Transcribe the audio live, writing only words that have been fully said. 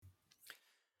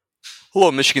Hello,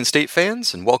 Michigan State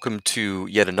fans, and welcome to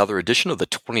yet another edition of the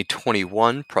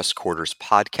 2021 Press Quarters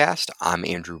podcast. I'm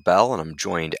Andrew Bell, and I'm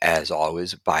joined, as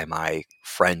always, by my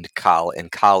friend, and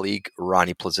colleague,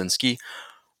 Ronnie Plazinski.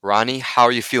 Ronnie, how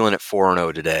are you feeling at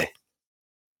 4-0 today?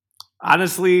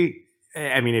 Honestly,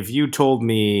 I mean, if you told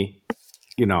me,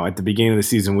 at the beginning of the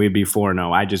season we'd be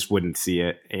 4-0, I just wouldn't see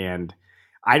it. And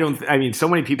so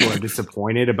many people are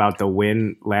disappointed about the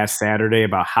win last Saturday,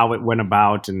 about how it went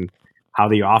about and how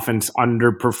the offense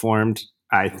underperformed.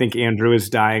 I think Andrew is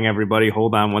dying, everybody.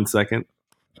 Hold on one second.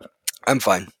 I'm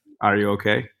fine. Are you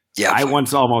okay? Yeah, I fine.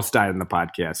 once almost died in the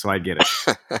podcast, so I get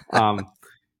it.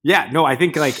 Yeah, no, I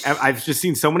think I've just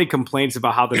seen so many complaints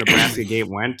about how the Nebraska game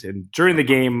went, and during the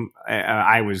game,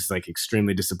 I was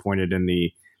extremely disappointed in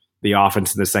the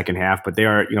offense in the second half. But they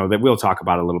are, that we'll talk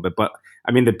about it a little bit. But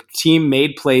I mean, the team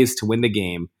made plays to win the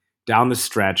game down the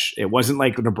stretch. It wasn't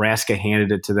like Nebraska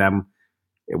handed it to them.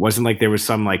 It wasn't like there was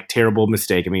some terrible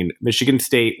mistake. I mean, Michigan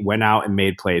State went out and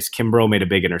made plays. Kimbrough made a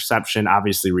big interception.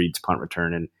 Obviously, Reed's punt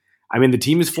return, and I mean, the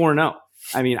team is 4-0.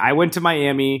 I mean, I went to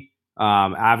Miami.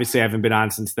 Obviously, I haven't been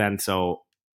on since then. So,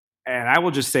 and I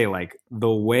will just say,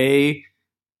 the way,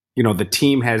 the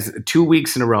team has 2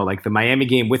 weeks in a row, like the Miami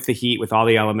game with the heat, with all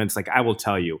the elements, I will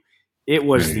tell you, it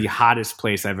was the hottest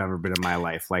place I've ever been in my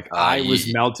life. I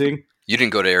was melting. You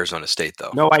didn't go to Arizona State,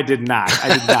 though. No, I did not.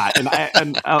 I did not.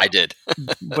 And I did.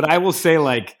 But I will say,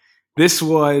 this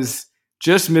was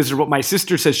just miserable. My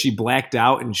sister says she blacked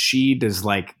out and she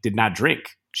did not drink.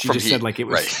 She just said it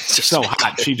was so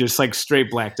hot. She just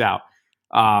straight blacked out.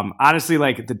 Honestly,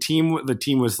 the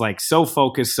team was so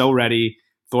focused, so ready.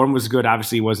 Thorne was good.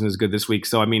 Obviously, he wasn't as good this week.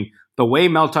 So, I mean, the way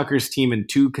Mel Tucker's team in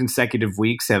 2 consecutive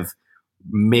weeks have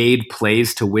made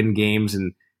plays to win games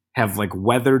and have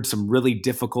weathered some really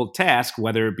difficult tasks,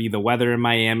 whether it be the weather in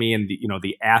Miami and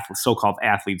the so-called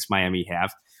athletes Miami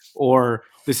have, or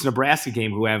this Nebraska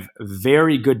game, who have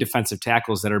very good defensive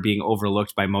tackles that are being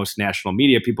overlooked by most national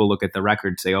media. People look at the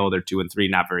record, say, "Oh, they're 2-3,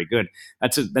 not very good."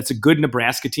 That's a good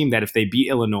Nebraska team that if they beat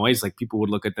Illinois, people would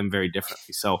look at them very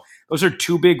differently. So those are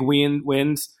 2 big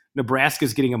wins.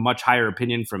 Nebraska's getting a much higher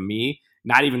opinion from me.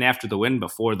 Not even after the win,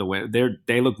 before the win,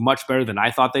 they look much better than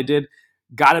I thought they did.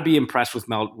 Got to be impressed with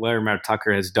what Mel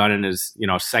Tucker has done in his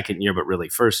second year, but really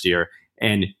first year.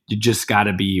 And you just got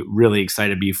to be really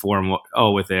excited to be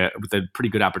 4-0 with a pretty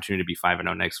good opportunity to be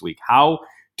 5-0 next week. How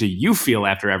do you feel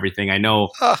after everything? I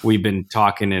know we've been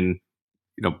talking and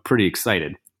pretty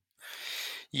excited.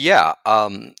 Yeah.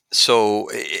 So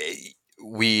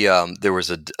we there was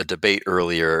a debate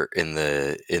earlier in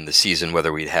the season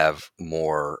whether we'd have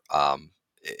more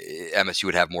MSU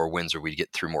would have more wins or we'd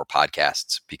get through more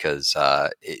podcasts because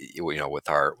with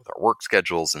our work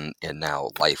schedules and now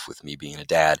life with me being a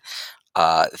dad,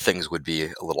 things would be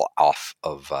a little off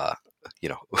of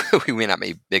we may not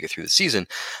make it through the season.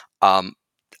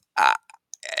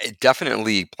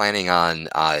 Definitely planning on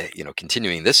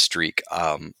continuing this streak,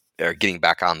 or getting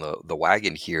back on the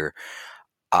wagon here.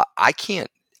 I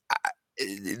can't.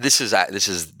 This is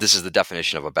the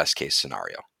definition of a best case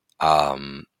scenario.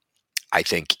 I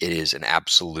think it is an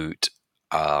absolute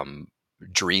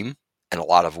dream in a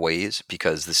lot of ways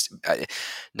because this,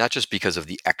 not just because of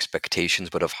the expectations,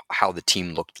 but of how the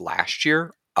team looked last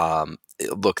year.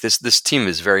 Look, this team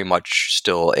is very much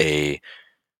still a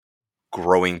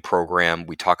growing program.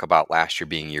 We talk about last year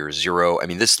being year 0. I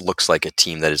mean, this looks like a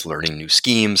team that is learning new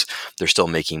schemes. They're still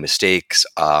making mistakes.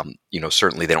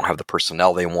 Certainly they don't have the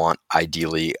personnel they want.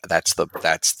 Ideally, that's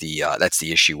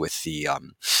the issue with the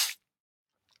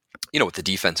with the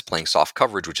defense playing soft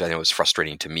coverage, which I know is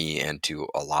frustrating to me and to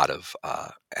a lot of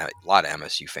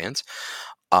MSU fans.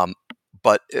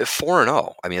 But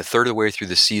 4-0, I mean, a third of the way through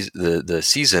the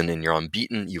season, and you're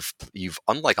unbeaten. You've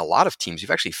unlike a lot of teams,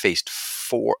 you've actually faced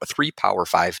 3 Power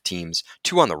 5 teams,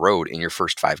 2 on the road in your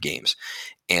first 5 games,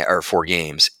 or 4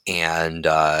 games, and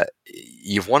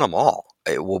you've won them all.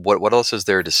 What else is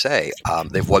there to say?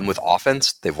 They've won with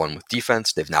offense, they've won with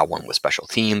defense, they've now won with special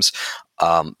teams.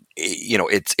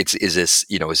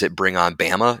 Is it bring on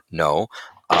Bama? No.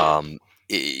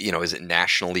 Is it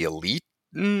nationally elite?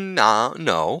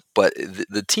 No, but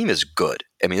the team is good.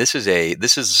 I mean,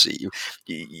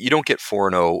 you don't get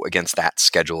 4-0 against that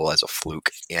schedule as a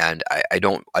fluke, and I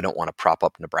don't want to prop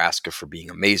up Nebraska for being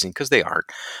amazing because they aren't,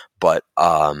 but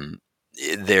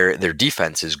their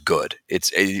defense is good.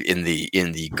 It's in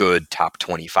the good top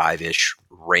 25-ish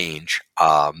range,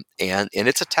 and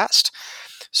it's a test.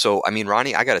 So, I mean,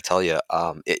 Ronnie, I got to tell you,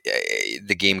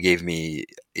 the game gave me,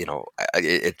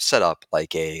 it set up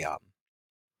like a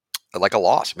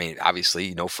loss. I mean,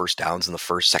 obviously, first downs in the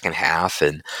first, second half.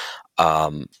 And,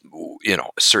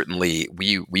 certainly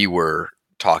we were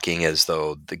talking as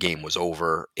though the game was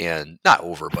over, and not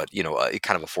over, but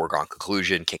kind of a foregone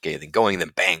conclusion. Can't get anything going.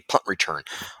 Then bang, punt return,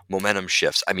 momentum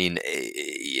shifts. I mean,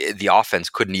 the offense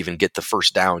couldn't even get the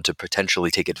first down to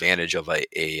potentially take advantage of a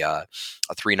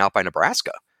 3-and-out by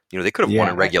Nebraska. They could have won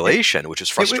in regulation, which is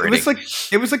frustrating.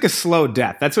 It was like a slow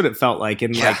death. That's what it felt like.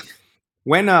 And like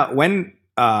when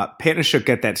Panasiuk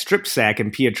got that strip sack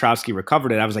and Piotrowski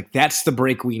recovered it, I was like, that's the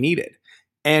break we needed.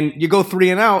 And you go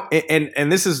 3-and-out,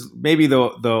 and this is maybe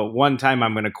the one time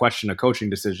I'm going to question a coaching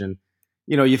decision.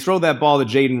 You throw that ball to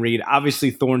Jayden Reed.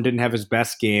 Obviously, Thorne didn't have his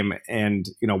best game, and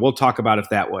we'll talk about if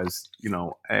that was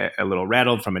a little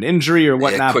rattled from an injury or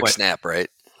whatnot. Quick snap, right?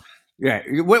 Yeah.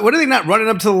 What are they not running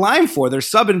up to the line for? They're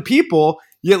subbing people.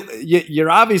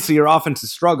 You're obviously your offense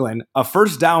is struggling. A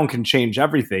first down can change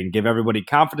everything, give everybody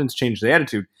confidence, change the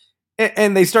attitude,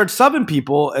 and they start subbing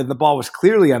people, and the ball was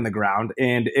clearly on the ground,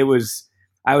 and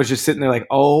I was just sitting there like,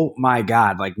 oh my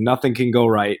God, like nothing can go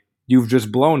right. You've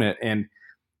just blown it. And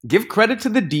give credit to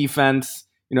the defense.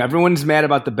 Everyone's mad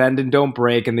about the bend and don't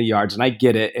break and the yards, and I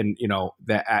get it. And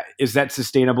that is that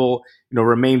sustainable?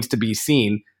 Remains to be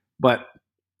seen. But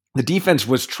the defense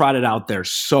was trotted out there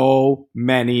so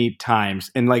many times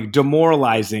and like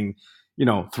demoralizing.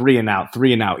 3-and-out.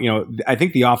 I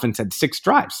think the offense had 6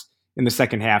 drives in the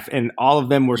second half, and all of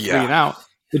them were 3-and-out.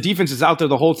 The defense is out there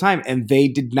the whole time, and they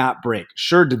did not break.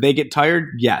 Sure, did they get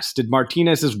tired? Yes. Did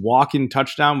Martinez's walk-in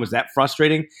touchdown, was that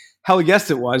frustrating? Hell yes,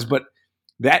 it was. But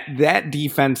that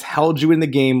defense held you in the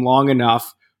game long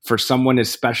enough for someone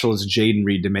as special as Jayden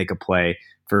Reed to make a play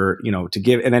to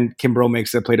give, and then Kimbrough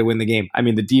makes that play to win the game. I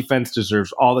mean, the defense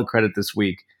deserves all the credit this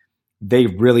week. They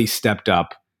really stepped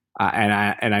up,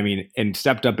 and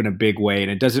stepped up in a big way.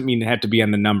 And it doesn't mean it had to be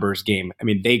on the numbers game. I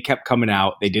mean, they kept coming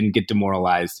out. They didn't get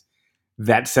demoralized.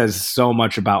 That says so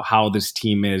much about how this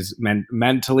team is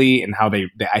mentally, and how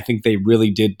I think they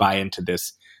really did buy into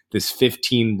this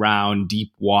 15-round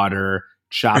deep water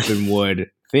chopping wood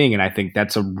thing. And I think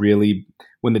that's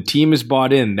when the team is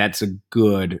bought in, that's a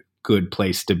good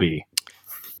place to be.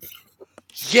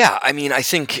 Yeah, I mean, I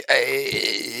think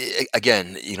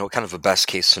again, kind of a best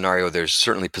case scenario. There's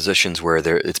certainly positions where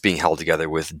it's being held together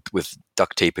with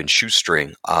duct tape and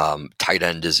shoestring. Tight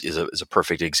end is a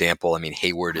perfect example. I mean,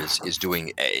 Hayward is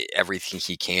doing everything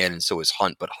he can, and so is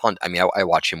Hunt. But Hunt, I mean, I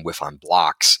watch him whiff on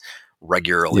blocks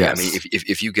regularly. Yes. I mean,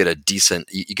 if you get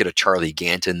you get a Charlie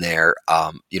Gant in there,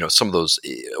 some of those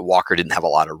Walker didn't have a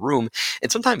lot of room,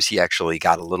 and sometimes he actually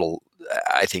got a little,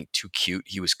 I think, too cute.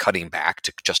 He was cutting back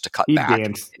to cut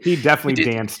back. He definitely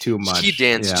danced too much. He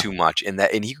danced too much, and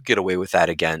he could get away with that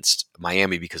against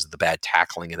Miami because of the bad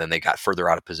tackling, and then they got further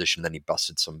out of position. Then he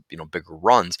busted some bigger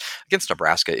runs against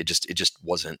Nebraska. It just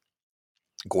wasn't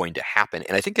going to happen,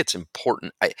 and I think it's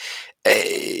important.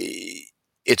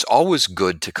 It's always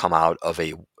good to come out of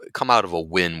a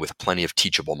win with plenty of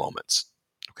teachable moments.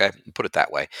 Okay, put it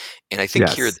that way. And I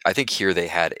think here they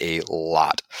had a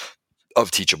lot of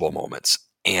teachable moments,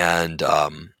 and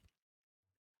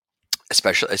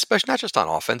especially not just on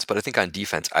offense, but I think on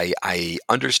defense. I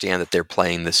understand that they're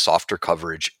playing this softer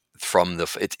coverage from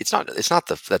it's not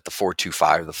that the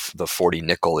 4-2-5, the 40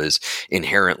 nickel is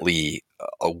inherently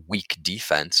a weak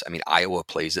defense. I mean, Iowa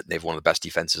plays it. They have one of the best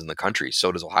defenses in the country.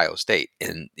 So does Ohio State,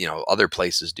 and other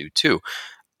places do too.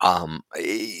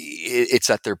 It's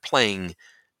that they're playing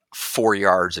 4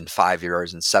 yards and 5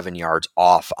 yards and 7 yards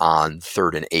off on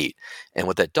 3rd and 8, and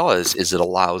what that does is it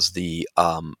allows the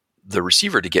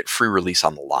receiver to get free release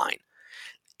on the line,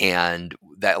 and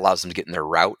that allows them to get in their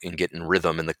route and get in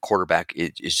rhythm. And the quarterback,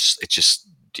 it's just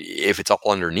if it's all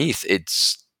underneath,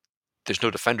 there's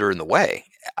no defender in the way,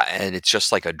 and it's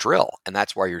just like a drill. And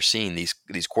that's why you're seeing these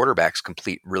quarterbacks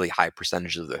complete really high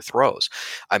percentages of their throws.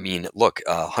 I mean, look,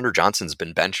 Hunter Johnson's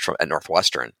been benched at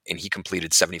Northwestern, and he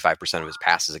completed 75% of his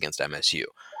passes against MSU.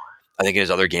 I think in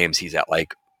his other games he's at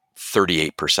like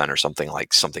 38% or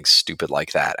something stupid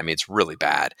like that. I mean, it's really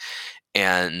bad,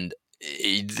 and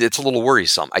it's a little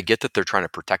worrisome. I get that they're trying to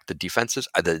protect the defenses.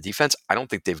 The defense, I don't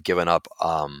think they've given up.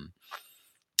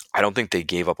 I don't think they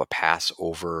gave up a pass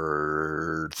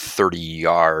over 30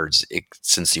 yards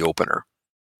since the opener.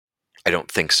 I don't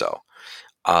think so.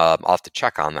 I'll have to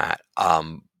check on that.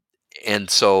 And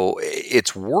so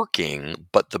it's working,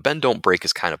 but the bend don't break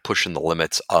is kind of pushing the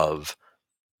limits of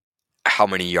how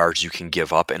many yards you can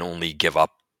give up and only give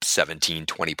up 17,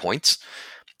 20 points.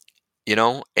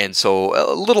 And so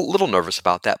a little nervous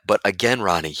about that. But again,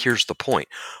 Ronnie, here's the point.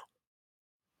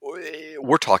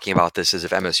 we're talking about this as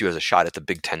if MSU has a shot at the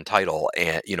Big Ten title,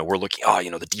 and we're looking,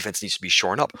 the defense needs to be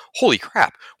shorn up. Holy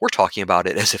crap! We're talking about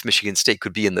it as if Michigan State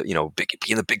could be in the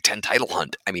be in the Big Ten title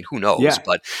hunt. I mean, who knows? Yeah.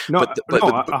 But no,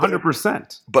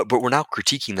 100%. But we're now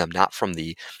critiquing them not from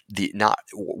the not.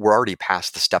 We're already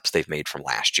past the steps they've made from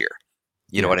last year.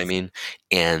 You know what I mean?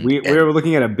 And we were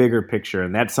looking at a bigger picture,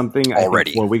 and that's something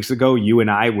already. I think 4 weeks ago, you and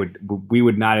I would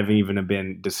not have even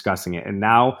been discussing it, and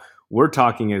now we're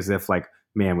talking as if like,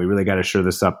 man, we really got to shore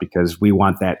this up because we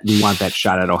want that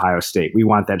shot at Ohio State, we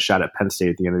want that shot at Penn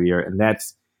State at the end of the year, and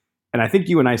I think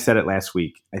you and I said it last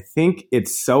week. I think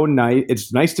it's so nice.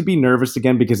 It's nice to be nervous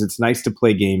again because it's nice to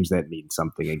play games that mean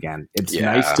something again. It's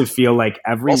nice to feel like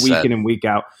every week in and week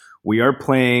out we are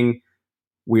playing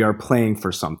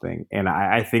for something. And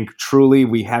I think truly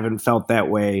we haven't felt that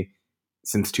way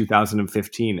since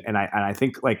 2015. And I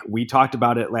think like we talked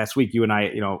about it last week, you and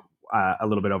I, a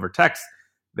little bit over text,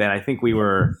 that I think we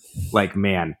were like,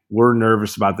 man, we're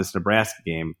nervous about this Nebraska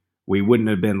game. We wouldn't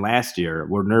have been last year.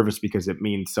 We're nervous because it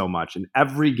means so much. And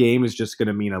every game is just going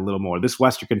to mean a little more. This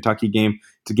Western Kentucky game,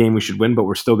 it's a game we should win, but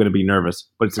we're still going to be nervous.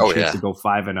 But it's a chance to go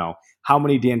 5-0. How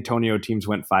many D'Antonio teams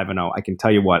went 5-0? I can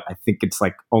tell you what, I think it's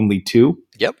like only 2.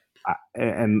 Yep.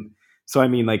 And so, I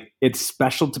mean, like, it's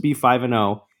special to be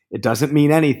 5-0. It doesn't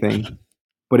mean anything,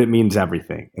 but it means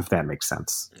everything, if that makes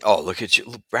sense. Oh, look at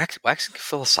you. Waxing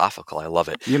philosophical. I love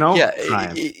it. Yeah,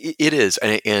 it is.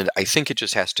 And I think it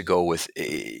just has to go with,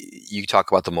 you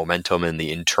talk about the momentum and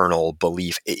the internal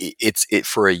belief. It's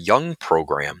for a young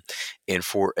program and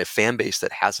for a fan base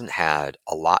that hasn't had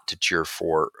a lot to cheer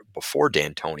for before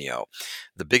D'Antonio,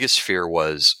 the biggest fear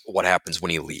was what happens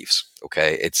when he leaves.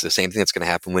 Okay. It's the same thing that's going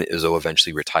to happen when Izzo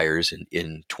eventually retires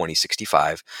in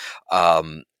 2065.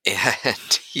 And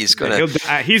he's gonna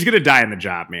die in the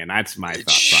job, man. That's my thought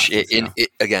process. In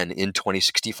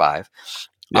 2065.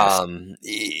 Yes.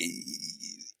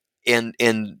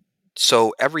 And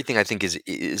so everything I think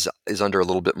is under a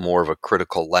little bit more of a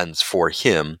critical lens for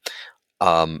him,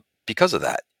 because of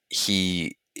that.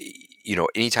 He,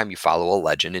 anytime you follow a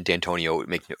legend, and D'Antonio,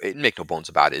 make no bones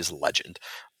about it, is a legend.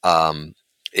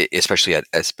 Especially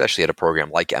at a program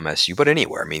like MSU, but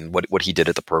anywhere. I mean, what he did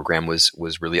at the program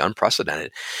was really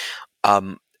unprecedented.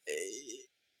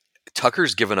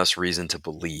 Tucker's given us reason to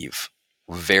believe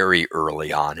very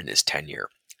early on in his tenure,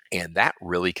 and that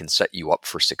really can set you up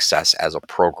for success as a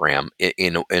program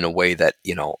in a way that,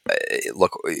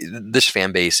 look, this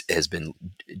fan base has been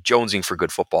jonesing for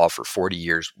good football for 40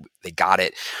 years. They got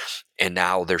it, and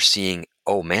now they're seeing,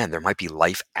 oh man, there might be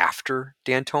life after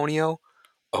D'Antonio.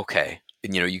 Okay.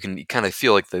 And, you can kind of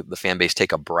feel like the fan base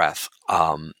take a breath.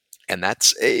 And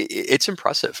it's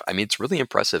impressive. I mean, it's really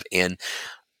impressive. And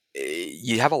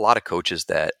you have a lot of coaches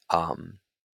that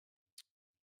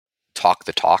talk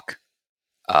the talk.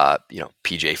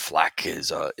 PJ Fleck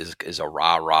is a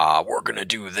rah-rah. We're going to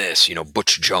do this,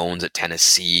 Butch Jones at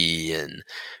Tennessee and,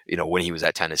 when he was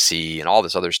at Tennessee and all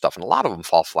this other stuff. And a lot of them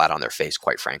fall flat on their face,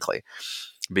 quite frankly,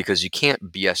 because you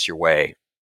can't BS your way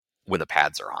when the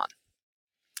pads are on.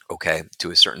 Okay,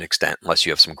 to a certain extent, unless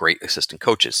you have some great assistant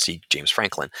coaches. See James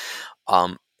Franklin.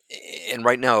 And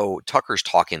right now, Tucker's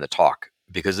talking the talk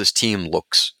because this team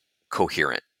looks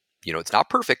coherent. It's not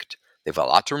perfect. They've a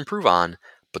lot to improve on,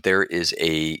 but there is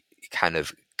a kind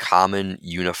of common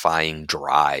unifying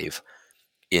drive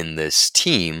in this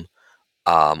team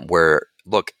where,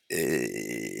 look,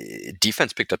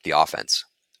 defense picked up the offense.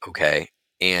 Okay.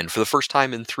 And for the first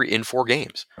time in 4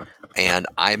 games, and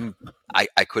I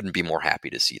couldn't be more happy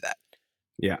to see that.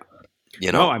 Yeah,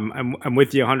 No, I'm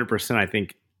with you 100%. I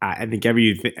think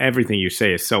everything you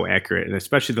say is so accurate, and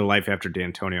especially the life after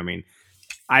D'Antonio. I mean,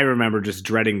 I remember just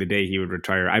dreading the day he would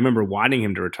retire. I remember wanting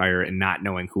him to retire and not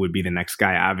knowing who would be the next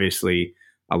guy. Obviously,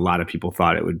 a lot of people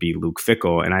thought it would be Luke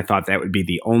Fickell, and I thought that would be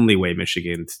the only way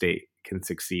Michigan State can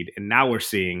succeed. And now we're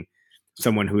seeing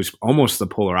someone who's almost the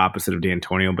polar opposite of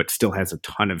D'Antonio, but still has a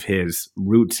ton of his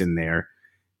roots in there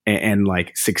and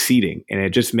like succeeding. And it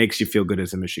just makes you feel good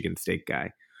as a Michigan State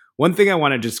guy. One thing I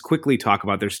want to just quickly talk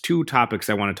about, there's 2 topics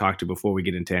I want to talk to before we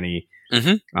get into any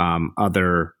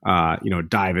other,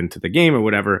 dive into the game or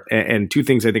whatever. And 2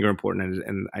 things I think are important.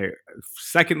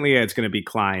 Secondly, it's going to be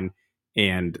Klein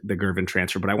and the Gervin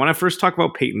transfer. But I want to first talk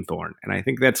about Peyton Thorne. And I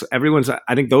think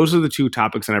I think those are the 2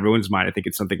 topics on everyone's mind. I think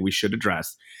it's something we should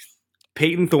address.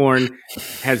 Peyton Thorne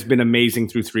has been amazing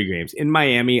through 3 games. In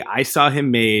Miami, I saw him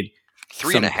made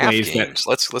 3.5 games.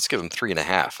 Let's give him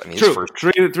 3.5. I mean, true,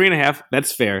 3.5.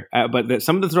 That's fair. But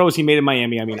some of the throws he made in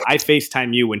Miami, I mean, I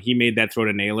FaceTime you when he made that throw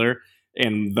to Naylor,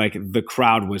 and like the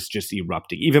crowd was just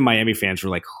erupting. Even Miami fans were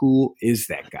like, "Who is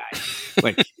that guy?"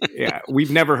 Like, yeah,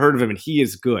 we've never heard of him, and he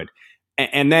is good.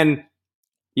 And then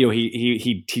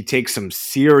he takes some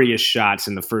serious shots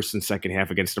in the first and second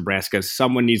half against Nebraska.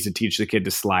 Someone needs to teach the kid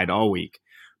to slide all week.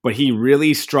 But he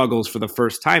really struggles for the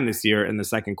first time this year in the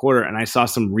second quarter. And I saw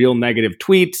some real negative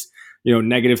tweets,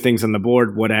 negative things on the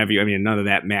board, what have you. I mean, none of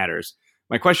that matters.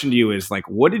 My question to you is, like,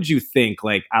 what did you think?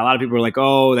 Like, a lot of people are like,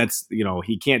 oh, that's,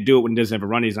 he can't do it when he doesn't have a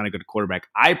run. He's not a good quarterback.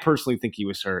 I personally think he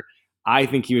was hurt. I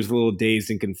think he was a little dazed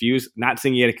and confused. Not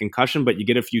saying he had a concussion, but you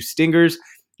get a few stingers.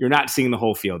 You're not seeing the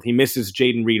whole field. He misses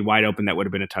Jayden Reed wide open. That would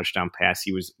have been a touchdown pass.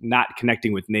 He was not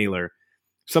connecting with Naylor.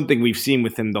 Something we've seen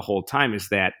with him the whole time is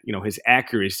that, his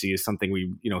accuracy is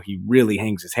something he really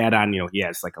hangs his hat on. He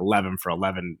has like 11 for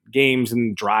 11 games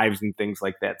and drives and things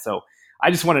like that. So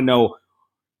I just want to know,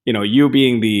 you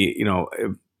being the,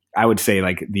 I would say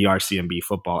like the RCMB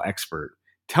football expert,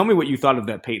 tell me what you thought of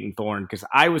that Payton Thorne, because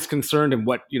I was concerned and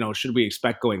what, should we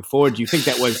expect going forward? Do you think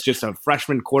that was just a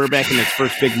freshman quarterback in his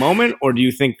first big moment? Or do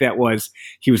you think that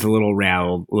he was a little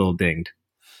rattled, a little dinged?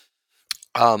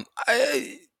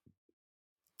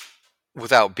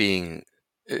 Without being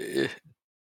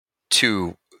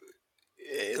too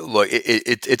look,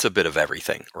 it's a bit of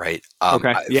everything, right?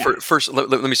 Okay. Yeah. First, let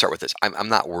me start with this. I'm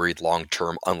not worried long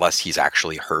term unless he's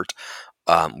actually hurt.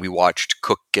 We watched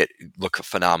Cook look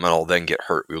phenomenal, then get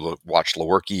hurt. We watched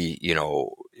Lewerke,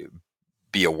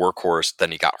 be a workhorse,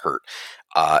 then he got hurt,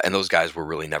 and those guys were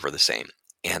really never the same.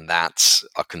 And that's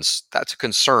a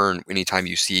concern anytime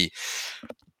you see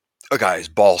a guy's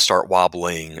ball start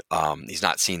wobbling. He's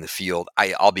not seeing the field.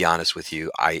 I'll be honest with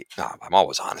you. I'm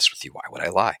always honest with you. Why would I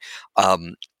lie?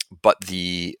 But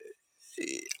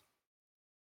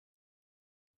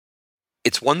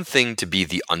it's one thing to be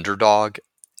the underdog,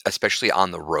 especially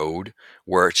on the road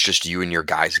where it's just you and your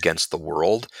guys against the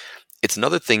world. It's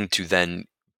another thing to then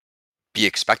be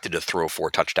expected to throw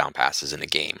 4 touchdown passes in a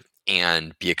game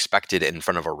and be expected in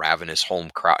front of a ravenous home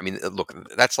crowd. I mean, look,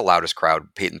 that's the loudest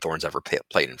crowd Payton Thorne's ever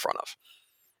played in front of.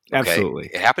 Okay?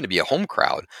 Absolutely. It happened to be a home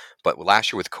crowd, but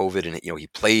last year with COVID and, he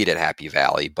played at Happy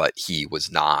Valley, but he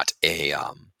was not there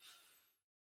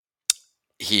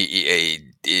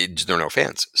were no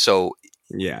fans. So,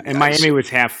 yeah, and Miami was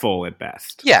half full at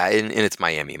best. Yeah, and it's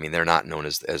Miami. I mean, they're not known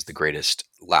as the greatest,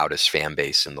 loudest fan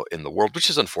base in the world, which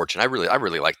is unfortunate. I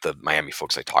really like the Miami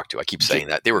folks I talked to. I keep saying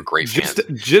that they were great fans.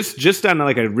 Just on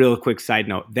like a real quick side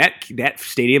note, that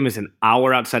stadium is an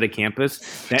hour outside of campus.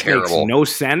 That Terrible. Makes no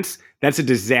sense. That's a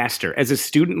disaster. As a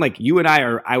student, like you and I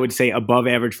are, I would say, above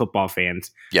average football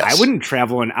fans. Yes. I wouldn't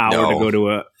travel an hour to go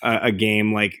to a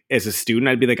game. Like as a student,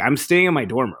 I'd be like, I'm staying in my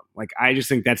dorm room. Like I just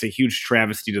think that's a huge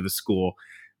travesty to the school.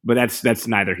 But that's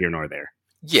neither here nor there.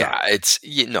 Yeah,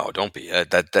 don't be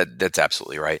that's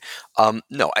absolutely right.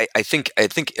 No, I think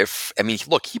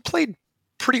look, he played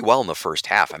pretty well in the first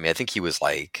half. I mean, I think he was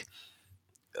like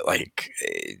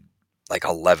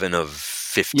 11 of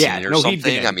 15 or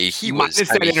something. I mean, he was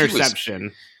that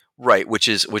interception. Right, which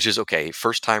is okay.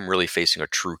 First time really facing a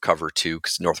true cover 2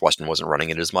 because Northwestern wasn't running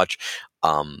it as much.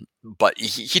 But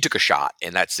he took a shot,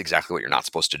 and that's exactly what you're not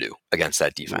supposed to do against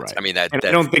that defense. Right. I mean, I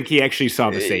don't think he actually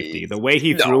saw the safety. The way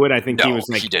he threw it, I think he was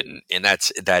like... he didn't. And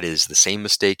that is the same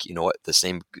mistake, the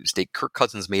same mistake Kirk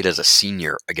Cousins made as a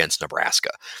senior against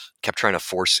Nebraska. Kept trying to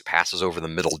force passes over the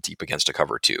middle deep against a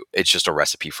cover 2. It's just a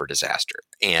recipe for disaster.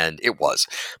 And it was.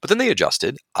 But then they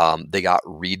adjusted. They got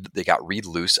Reed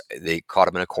loose. They caught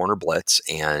him in a corner blitz,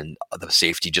 and the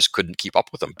safety just couldn't keep up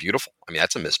with him. Beautiful. I mean,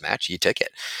 that's a mismatch. You take it.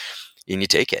 And you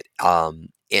take it.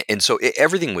 And so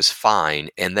everything was fine.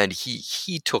 And then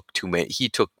he took 2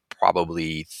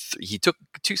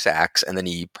 sacks, and then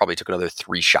he probably took another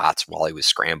 3 shots while he was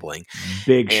scrambling.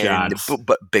 Big shots.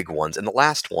 But big ones. And the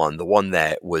last one, the one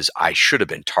that I should have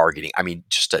been targeting. I mean,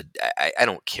 I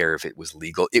don't care if it was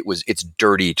legal. It's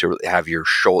dirty to have your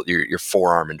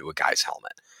forearm into a guy's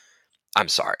helmet. I'm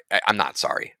sorry. I'm not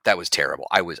sorry. That was terrible.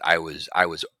 I was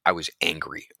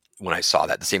angry when I saw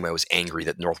that. The same way I was angry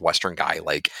that Northwestern guy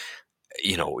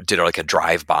did like a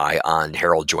drive-by on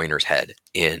Harold Joyner's head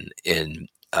in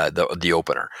the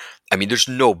opener. I mean, there's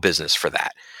no business for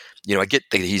that. I get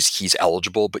that he's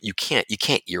eligible, but you can't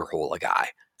earhole a guy.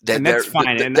 And that's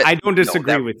fine. I don't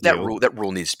disagree with you. That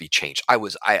rule needs to be changed. I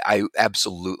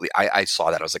absolutely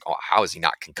saw that. I was like, oh, how is he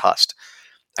not concussed?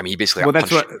 I mean, he basically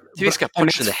got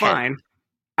punched in the head.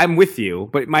 I'm with you,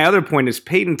 but my other point is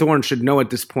Payton Thorne should know at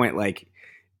this point, like,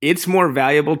 it's more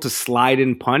valuable to slide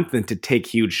and punt than to take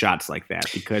huge shots like that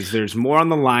because there's more on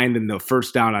the line than the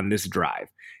first down on this drive.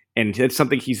 And that's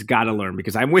something he's got to learn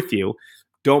because I'm with you.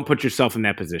 Don't put yourself in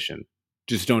that position.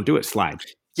 Just don't do it. Slide.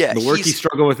 Yeah, he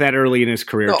struggled with that early in his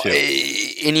career too.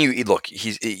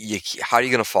 How are you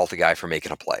going to fault a guy for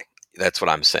making a play? That's what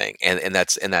I'm saying, and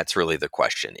that's really the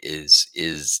question.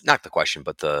 Is not the question,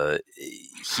 but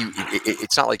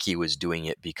it's not like he was doing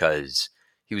it because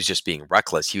he was just being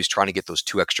reckless. He was trying to get those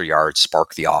 2 extra yards,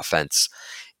 spark the offense,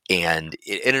 and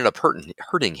it ended up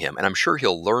hurting him. And I'm sure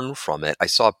he'll learn from it. I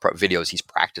saw videos he's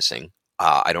practicing.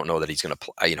 I don't know that he's going to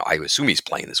play. I assume he's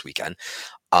playing this weekend,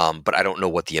 but I don't know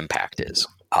what the impact is.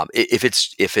 If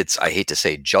it's, I hate to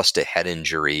say, just a head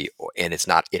injury, and it's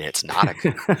not no.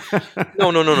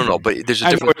 But there's a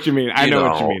difference. I know what you mean. I know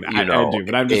what you mean. I do,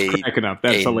 but I'm just cracking up.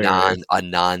 That's hilarious. A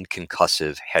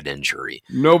non-concussive head injury.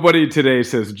 Nobody today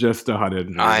says just a head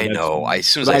injury. I know. As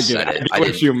soon as I said it, I get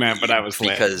what you meant, but I was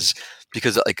because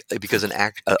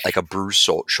a bruised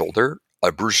shoulder,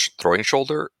 a bruised throwing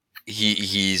shoulder.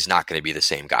 He's not going to be the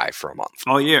same guy for a month.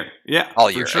 All year. Yeah.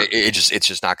 All year. Sure. It's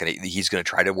just not going to, he's going to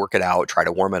try to work it out, try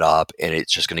to warm it up, and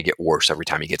it's just going to get worse every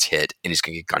time he gets hit, and he's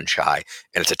going to get gun shy,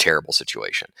 and it's a terrible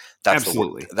situation.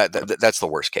 Absolutely. That's the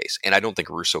worst case. And I don't think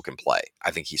Russo can play.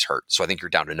 I think he's hurt. So I think you're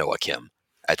down to Noah Kim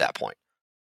at that point.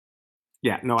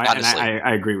 Yeah, no,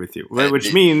 I agree with you.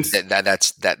 Which means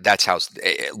that's how.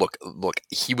 Look.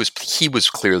 He was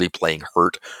clearly playing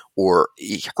hurt, or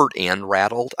hurt and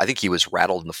rattled. I think he was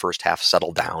rattled in the first half,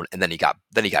 settled down, and then he got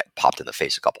popped in the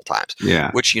face a couple times. Yeah,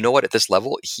 which, you know what, at this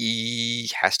level he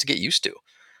has to get used to.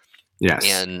 Yes,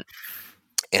 and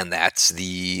that's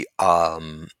the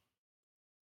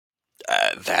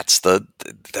that's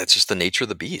just the nature of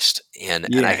the beast. And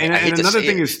I hate another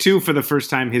thing it. is too, for the first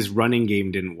time, his running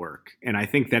game didn't work, and I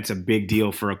think that's a big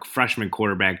deal for a freshman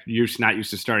quarterback. You're not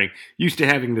used to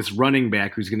having this running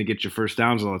back who's going to get you first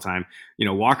downs all the time.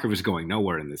 Walker was going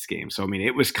nowhere in this game, so I mean,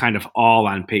 it was kind of all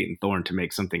on Peyton Thorne to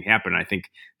make something happen. I think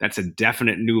that's a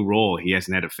definite new role he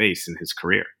hasn't had to face in his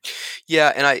career.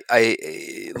 Yeah, and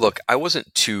I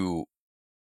wasn't too.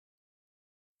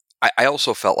 I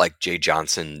also felt like Jay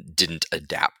Johnson didn't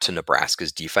adapt to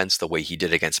Nebraska's defense the way he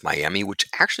did against Miami, which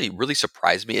actually really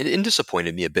surprised me and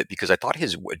disappointed me a bit, because I thought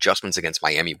his adjustments against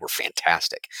Miami were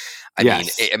fantastic. I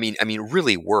mean,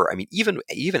 really were. I mean, even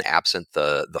absent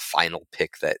the final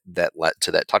pick that led to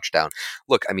that touchdown.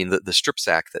 Look, I mean, the strip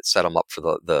sack that set him up for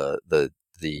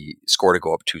the score to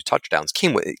go up 2 touchdowns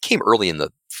came early in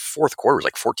the fourth quarter. It was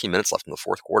like 14 minutes left in the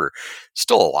fourth quarter.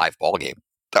 Still a live ball game.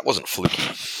 That wasn't fluky.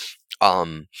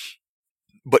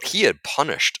 But he had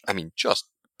just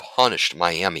punished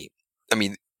Miami. I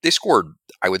mean, they scored,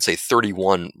 I would say,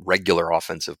 31 regular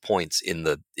offensive points in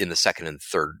the second and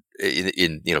third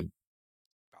in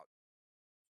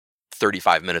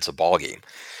 35 minutes of ball game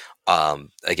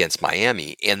against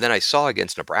Miami. And then I saw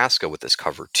against Nebraska with this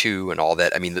cover 2 and all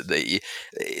that. I mean,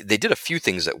 they did a few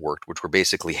things that worked, which were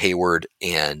basically Hayward,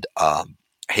 and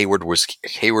Hayward was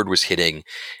hitting.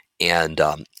 And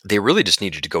they really just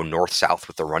needed to go north-south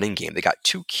with the running game. They got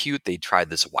too cute. They tried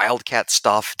this wildcat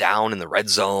stuff down in the red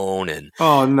zone, and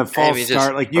the false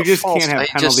start. You just can't have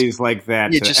penalties like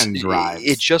that to end drives.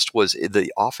 It just was,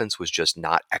 the offense was just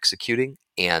not executing,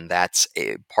 and that's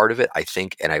a part of it, I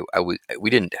think. And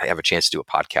we didn't have a chance to do a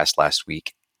podcast last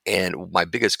week, and my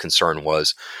biggest concern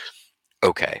was,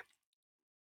 okay,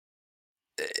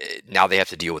 now they have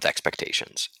to deal with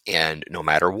expectations, and no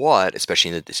matter what,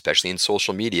 especially in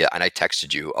social media. And I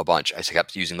texted you a bunch. I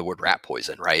kept using the word rat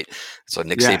poison, right? So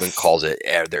Nick Saban calls it.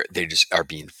 They just are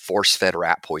being force-fed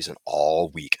rat poison all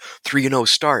week. 3-0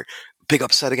 start. Big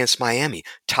upset against Miami,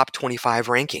 top 25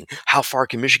 ranking. How far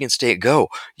can Michigan State go?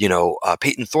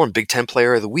 Peyton Thorne, Big Ten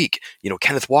Player of the Week.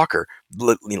 Kenneth Walker,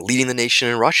 leading the nation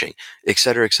in rushing, et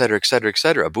cetera, et cetera, et cetera, et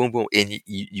cetera. Boom, boom. And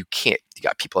you can't. You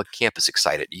got people at campus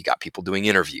excited. You got people doing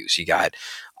interviews. You got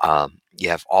you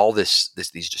have all these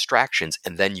distractions,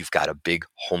 and then you've got a big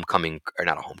homecoming, or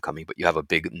not a homecoming, but you have a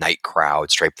big night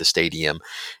crowd stripe the stadium.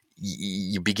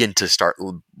 You begin to start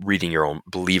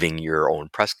believing your own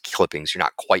press clippings. You're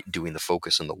not quite doing the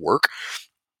focus and the work,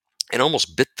 and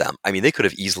almost bit them. I mean, they could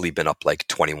have easily been up like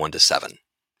 21-7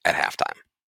 at halftime.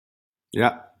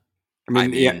 Yeah.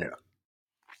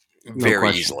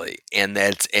 Very easily. And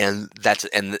then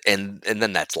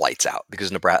that's lights out,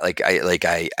 because Nebraska,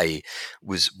 I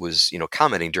was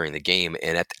commenting during the game,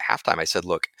 and at halftime I said,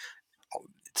 look,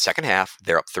 second half,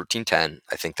 they're up 13-10.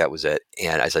 I think that was it.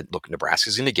 And I said, look,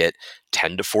 Nebraska's going to get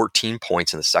 10 to 14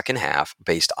 points in the second half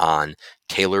based on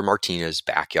Taylor Martinez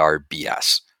backyard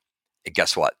BS. And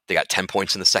guess what? They got 10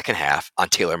 points in the second half on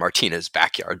Taylor Martinez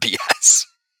backyard BS.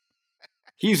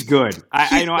 He's good.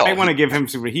 I want to give him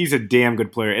some. He's a damn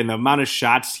good player. And the amount of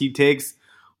shots he takes,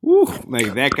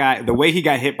 like that guy, the way he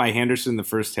got hit by Henderson in the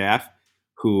first half,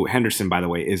 who Henderson, by the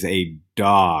way, is a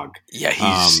dog. Yeah,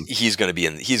 he's going to be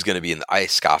in. I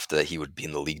scoffed that he would be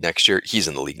in the league next year. He's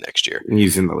in the league next year.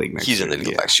 He's in the league next year. He's in the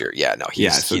league next year. Yeah, no,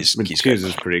 he's Hughes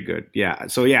is pretty good. Yeah,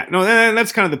 so yeah, no,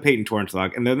 that's kind of the Peyton Torrance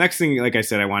log. And the next thing, like I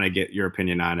said, I want to get your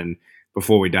opinion on, and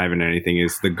before we dive into anything,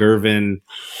 is the Gervin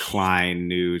Klein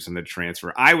news and the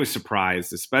transfer. I was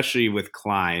surprised, especially with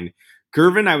Klein.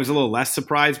 Gervin, I was a little less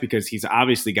surprised because he's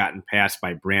obviously gotten passed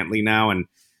by Brantley now, and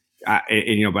but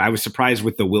I was surprised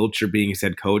with the Wiltshire being his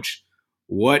head coach.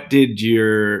 What did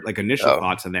your initial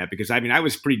thoughts on that? Because I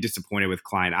was pretty disappointed with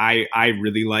Klein. I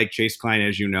really like Chase Klein,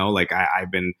 as you know. I've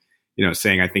been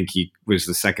saying I think he was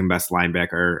the second best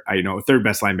linebacker, third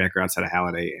best linebacker outside of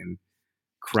Halladay and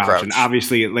Crouch. And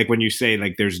obviously, when you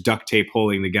say there's duct tape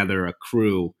holding together a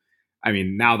crew, I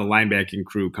mean now the linebacking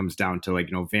crew comes down to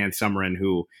Van Sumeren,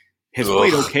 who has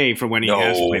played okay for when he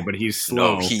has played, but he's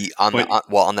slow. On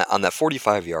that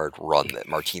 45-yard run that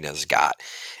Martinez got,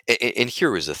 and here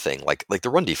was the thing: the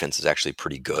run defense is actually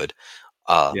pretty good.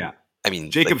 Yeah, I mean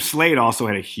Jacob Slade also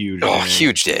had a huge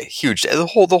day.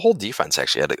 The whole defense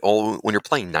actually had when you're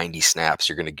playing 90 snaps,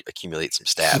 you're going to accumulate some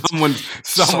stats.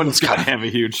 Someone's got to have a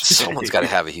huge day. Someone's got to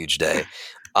have a huge day.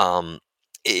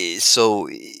 So.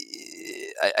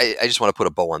 I just want to put a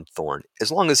bow on Thorne.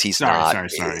 As long as he's not,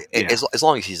 Yeah. As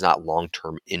long as he's not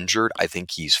long-term injured, I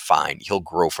think he's fine. He'll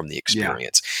grow from the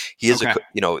experience. Yeah. He is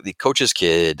the coach's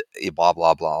kid. Blah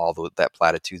blah blah. All that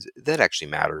platitudes that actually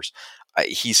matters.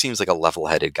 He seems like a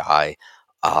level-headed guy.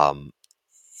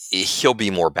 He'll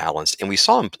be more balanced, and we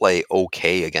saw him play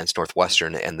okay against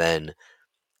Northwestern, and then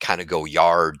kind of go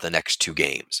yard the next two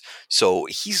games. So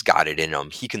he's got it in him.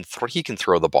 He can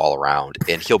throw the ball around,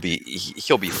 and he'll be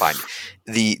fine.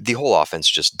 The whole offense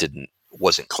just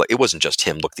wasn't clear. It wasn't just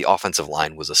him. Look, the offensive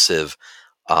line was a sieve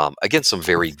against some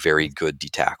very, very good D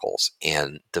tackles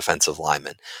and defensive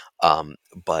linemen.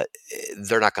 But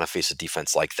they're not going to face a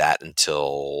defense like that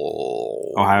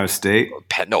until Ohio State.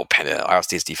 Ohio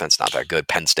State's defense not that good.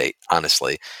 Penn State,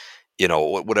 honestly.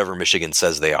 Whatever Michigan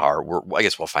says they are, I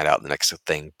guess we'll find out in the next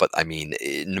thing. But I mean,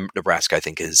 Nebraska, I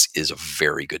think is a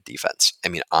very good defense. I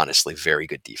mean, honestly, very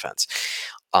good defense.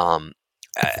 I'm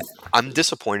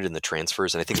disappointed in the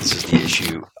transfers, and I think this is the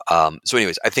issue. So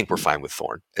anyways, I think we're fine with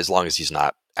Thorne as long as he's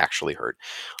not actually hurt.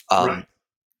 Right.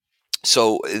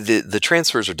 So the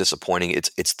transfers are disappointing.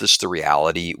 It's just the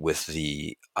reality with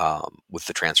the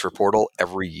transfer portal.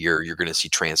 Every year you're going to see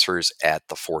transfers at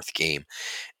the fourth game.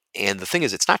 And the thing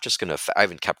is, it's not just going to I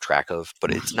haven't kept track of, but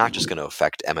it's not just going to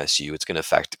affect MSU. It's going to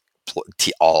affect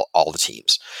all the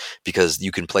teams, because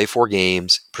you can play 4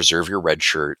 games, preserve your red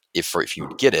shirt if you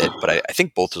get it. But I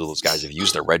think both of those guys have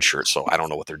used their red shirt, so I don't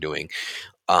know what they're doing.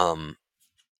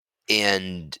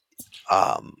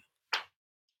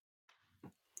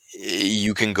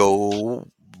 You can go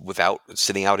without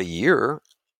sitting out a year,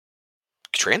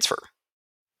 transfer.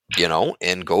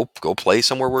 And go play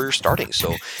somewhere where you're starting.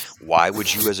 So why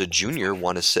would you as a junior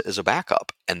want to sit as a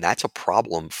backup? And that's a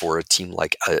problem for a team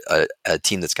like a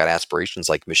team that's got aspirations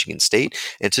like Michigan State.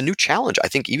 And it's a new challenge, I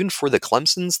think, even for the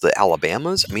Clemsons, the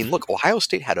Alabamas. I mean, look, Ohio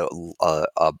State had a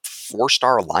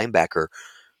 4-star linebacker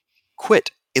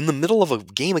quit in the middle of a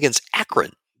game against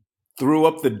Akron.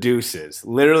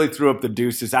 Literally threw up the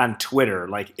deuces on Twitter,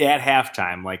 at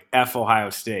halftime, F Ohio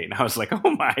State. And I was like,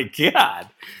 oh my God.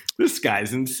 This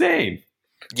guy's insane.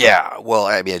 Yeah, well,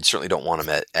 I mean, I certainly don't want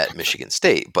him at Michigan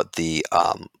State, but the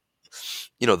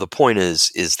the point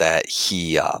is that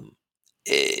he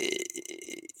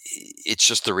it's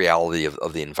just the reality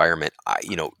of the environment.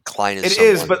 Klein is. It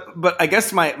is, but I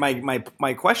guess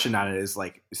my question on it is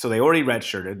so they already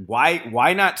redshirted.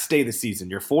 Why not stay the season?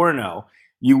 You're 4-0.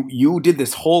 You did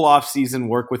this whole offseason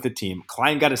work with the team.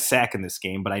 Klein got a sack in this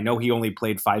game, but I know he only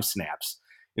played 5 snaps.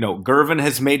 Gervin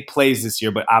has made plays this year,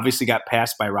 but obviously got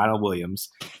passed by Ronald Williams.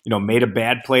 Made a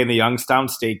bad play in the Youngstown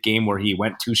State game where he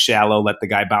went too shallow, let the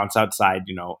guy bounce outside,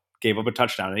 gave up a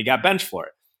touchdown, and he got benched for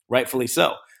it. Rightfully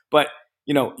so. But,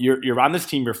 you're on this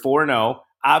team, you're 4-0.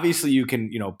 Obviously you can,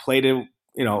 play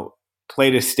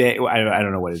to stay. I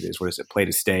don't know what it is. What is it? Play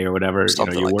to stay or whatever.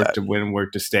 Something you work that. To win,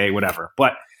 work to stay, whatever.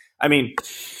 But I mean,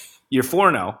 you're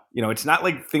 4-0. It's not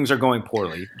like things are going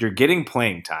poorly. You're getting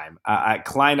playing time.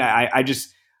 Klein,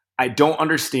 I don't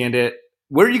understand it.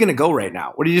 Where are you going to go right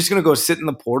now? What, are you just going to go sit in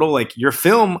the portal? Your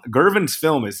film, Gervin's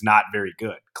film is not very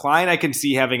good. Klein, I can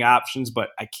see having options, but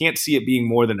I can't see it being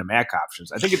more than a MAC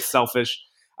options. I think it's selfish.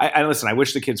 Listen, I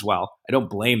wish the kids well. I don't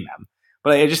blame them.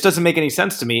 But it just doesn't make any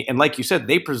sense to me. And like you said,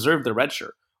 they preserved their red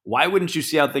shirt. Why wouldn't you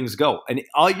see how things go? And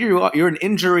you're an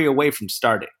injury away from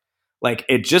starting.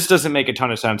 It just doesn't make a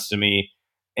ton of sense to me.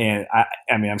 And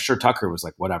I mean, I'm sure Tucker was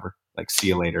like, whatever, see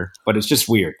you later. But it's just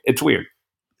weird. It's weird.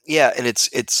 Yeah, and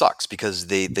it sucks because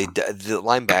the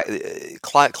linebacker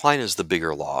Klein is the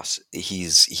bigger loss.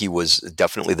 He was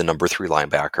definitely the number 3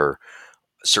 linebacker.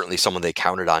 Certainly someone they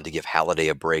counted on to give Halliday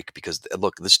a break because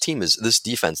look, this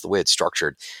defense, the way it's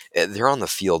structured, they're on the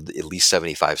field at least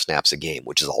 75 snaps a game,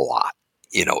 which is a lot.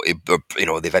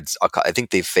 They've had, I think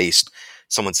they've faced,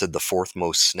 someone said, the 4th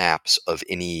most snaps of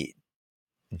any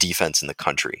defense in the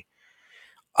country,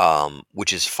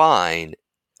 which is fine,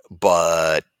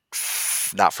 but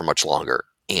not for much longer.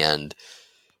 And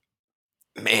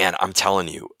man, I'm telling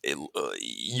you,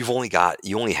 you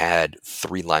only had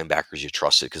 3 linebackers you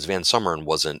trusted because Van Summeren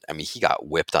wasn't. I mean, he got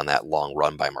whipped on that long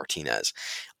run by Martinez.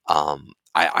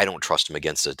 I don't trust him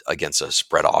against a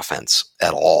spread offense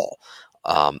at all.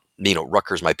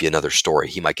 Rutgers might be another story.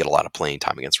 He might get a lot of playing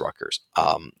time against Rutgers.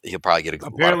 He'll probably get a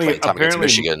lot of playing time against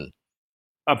Michigan.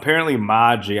 Apparently,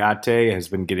 Ma Giate has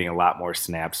been getting a lot more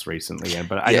snaps recently,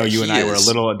 but I know you and I were a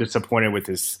little disappointed with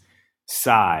his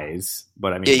size.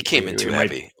 But I mean, he came in too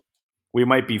heavy. We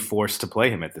might be forced to play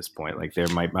him at this point. Like there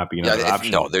might not be another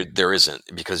option. No, there isn't,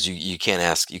 because you can't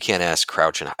ask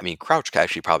Crouch, and I mean Crouch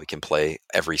actually probably can play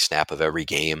every snap of every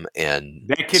game, and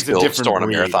that kid's a different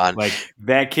breed. Marathon. Like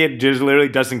that kid just literally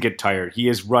doesn't get tired. He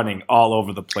is running all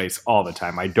over the place all the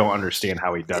time. I don't understand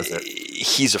how he does it.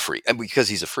 He's a freak, and because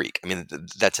he's a freak. I mean,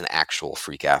 that's an actual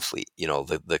freak athlete.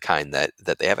 The kind that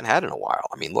they haven't had in a while.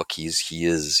 I mean, look, he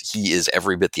is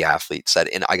every bit the athlete said,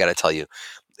 and I got to tell you.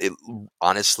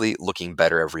 Honestly, looking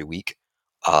better every week.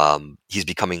 He's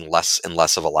becoming less and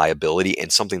less of a liability,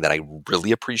 and something that I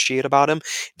really appreciate about him,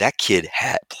 that kid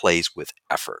plays with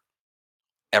effort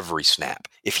every snap.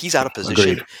 If he's out of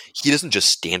position, Agreed. He doesn't just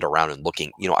stand around and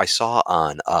looking. I saw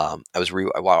on I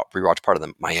rewatched part of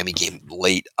the Miami game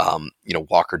late.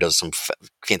 Walker does some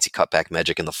fancy cutback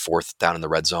magic in the 4th down in the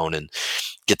red zone and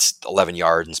gets 11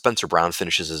 yards, and Spencer Brown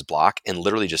finishes his block and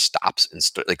literally just stops and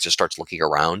just starts looking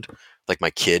around. Like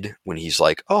my kid when he's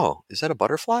like, "Oh, is that a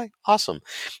butterfly? Awesome!"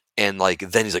 And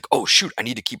then he's like, "Oh shoot, I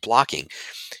need to keep blocking."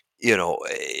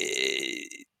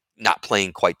 Not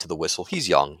playing quite to the whistle. He's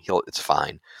young. It's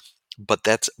fine. But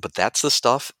that's the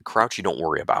stuff, Crouch, you don't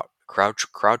worry about. Crouch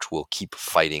will keep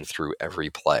fighting through every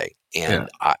play, and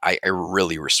yeah. I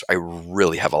really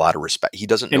have a lot of respect. He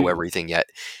doesn't know everything yet,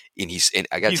 and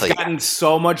I got to tell you, he's gotten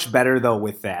so much better though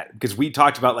with that, because we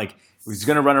talked about he's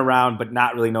going to run around but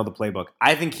not really know the playbook.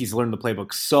 I think he's learned the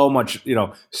playbook so much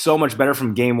better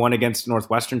from game 1 against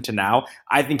Northwestern to now.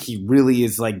 I think he really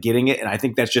is getting it, and I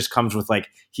think that just comes with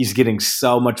he's getting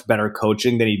so much better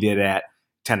coaching than he did at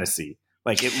Tennessee.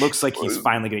 It looks like he's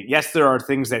finally getting. Yes, there are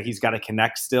things that he's got to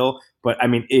connect still, but I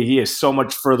mean, he is so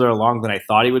much further along than I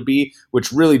thought he would be,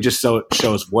 which really just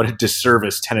shows what a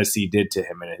disservice Tennessee did to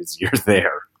him in his year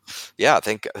there. Yeah,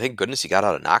 thank goodness he got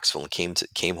out of Knoxville and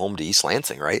came home to East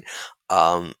Lansing, right?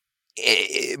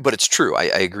 But it's true. I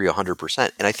agree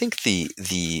 100%. And I think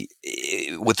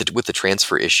with the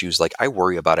transfer issues, I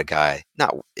worry about a guy. I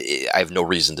have no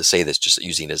reason to say this, just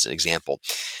using it as an example,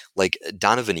 like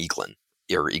Donovan Eaglin,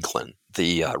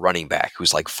 the running back,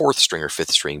 who's 4th string or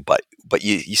 5th string, but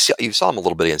you saw him a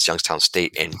little bit against Youngstown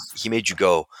State, and he made you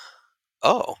go,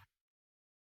 oh,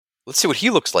 let's see what he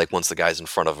looks like once the guys in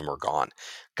front of him are gone.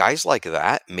 Guys like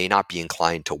that may not be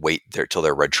inclined to wait till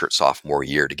their redshirt sophomore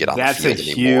year to get on the field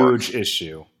anymore. That's a huge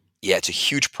issue. Yeah, it's a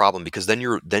huge problem, because then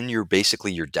you're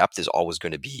basically, your depth is always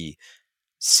going to be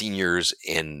seniors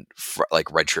and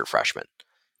redshirt freshmen,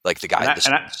 like the guy. But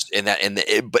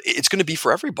it's going to be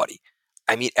for everybody.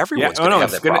 I mean, everyone's going to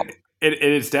have that problem. It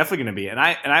is definitely going to be, and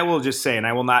I will just say, and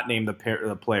I will not name the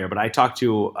player, but I talked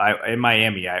to in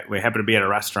Miami. We happened to be at a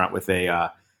restaurant with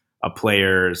a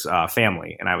player's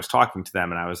family, and I was talking to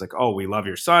them, and I was like, "Oh, we love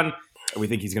your son. We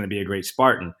think he's going to be a great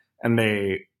Spartan." And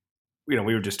they, we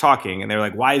were just talking, and they're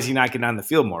like, "Why is he not getting on the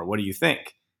field more? What do you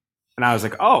think?" And I was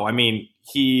like, "Oh, I mean,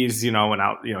 he's he's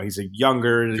a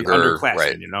younger underclassman,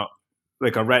 right.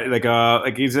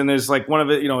 He's in his one of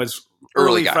it, his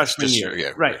early freshman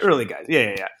year, right? Early guys,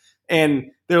 yeah. And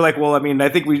they're like, well, I mean, I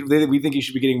think we think he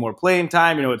should be getting more playing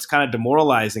time. It's kind of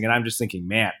demoralizing. And I'm just thinking,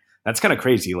 man, that's kind of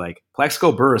crazy.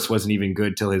 Plaxico Burress wasn't even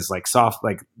good till his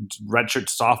redshirt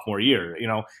sophomore year.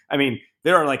 I mean,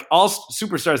 there are all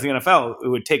superstars in the NFL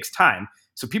who it takes time.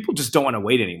 So people just don't want to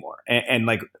wait anymore. And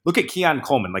look at Keon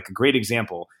Coleman, a great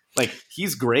example.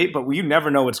 He's great, but you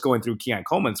never know what's going through Keon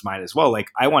Coleman's mind as well.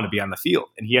 I want to be on the field,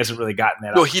 and he hasn't really gotten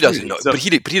that. No, he doesn't know, but he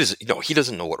doesn't. He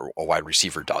doesn't know what a wide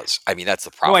receiver does. I mean, that's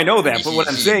the problem. No, I know that, but what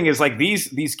I'm saying is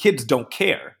these kids don't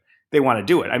care. They want to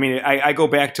do it. I mean, I go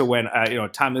back to when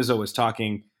Tom Izzo was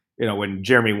talking. When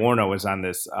Jeremy Warno was on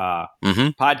this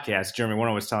podcast, Jeremy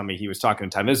Warno was telling me he was talking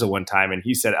to Tom Izzo one time, and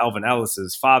he said Elvin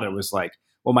Ellis's father was like,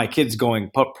 well, my kid's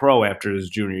going pro after his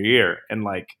junior year. And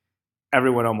like,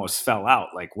 everyone almost fell out.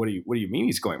 Like, what do you mean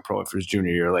he's going pro for his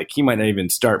junior year? Like, he might not even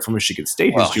start from Michigan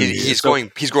State his junior year.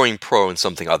 He's going pro in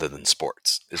something other than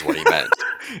sports, is what he meant.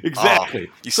 Exactly.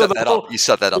 You set that up. You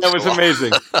set that up. That was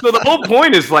amazing. So the whole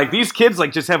point is like these kids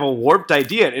like just have a warped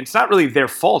idea. It's not really their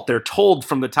fault. They're told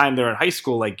from the time they're in high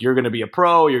school, like, you're going to be a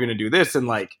pro, you're going to do this, and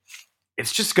like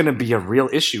it's just going to be a real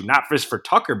issue, not just for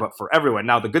Tucker, but for everyone.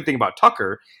 Now, the good thing about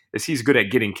Tucker is he's good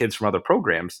at getting kids from other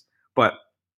programs, but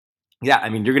yeah, I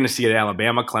mean, you're going to see it at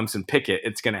Alabama, Clemson, Pickett.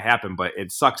 It's going to happen, but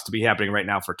it sucks to be happening right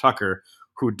now for Tucker,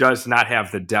 who does not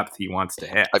have the depth he wants to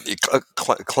have.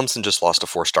 Clemson just lost a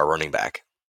 4-star running back.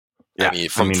 Yeah, I mean,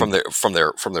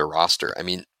 from their roster. I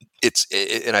mean,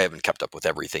 and I haven't kept up with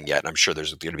everything yet, and I'm sure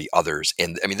there's going to be others.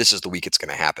 And I mean, this is the week it's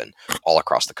going to happen all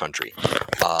across the country,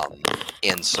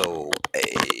 and so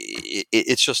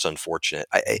it's just unfortunate.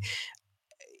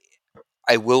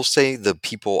 I will say the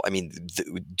people. I mean,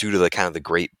 due to the kind of the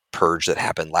great purge that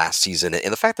happened last season,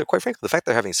 and the fact that, quite frankly, the fact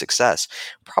they're having success,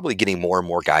 probably getting more and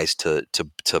more guys to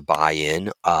buy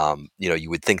in. You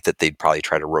would think that they'd probably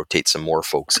try to rotate some more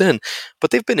folks in, but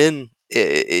they've been in.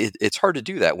 It's hard to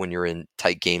do that when you're in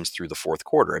tight games through the fourth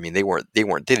quarter. I mean, they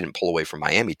didn't pull away from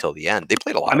Miami till the end. They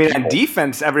played a lot. I mean, on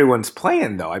defense, everyone's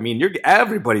playing though. I mean,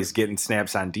 everybody's getting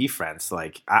snaps on defense.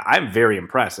 Like, I'm very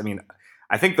impressed. I mean,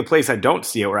 I think the place I don't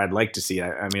see it, where I'd like to see it.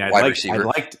 I mean, I'd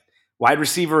like wide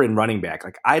receiver and running back.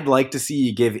 Like, I'd like to see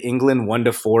you give England 1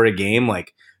 to 4 a game,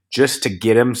 like, just to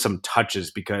get him some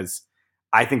touches, because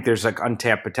I think there's like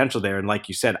untapped potential there. And like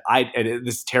you said,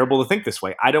 this is terrible to think this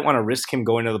way. I don't want to risk him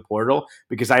going to the portal,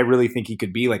 because I really think he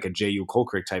could be like a J.U.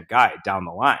 Colquitt type guy down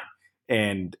the line.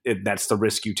 And that's the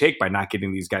risk you take by not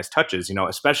getting these guys touches,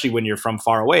 especially when you're from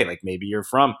far away. Like, maybe you're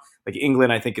from, like,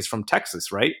 England, I think, is from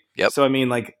Texas, right? Yep. So, I mean,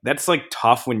 like, that's like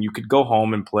tough when you could go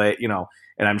home and play,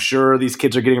 and I'm sure these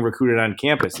kids are getting recruited on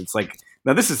campus. It's like,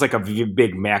 now this is like a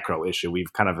big macro issue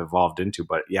we've kind of evolved into,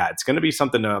 but yeah, it's going to be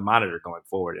something to monitor going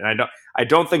forward. And I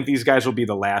don't think these guys will be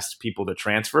the last people to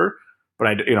transfer, but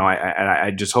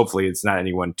I just, hopefully it's not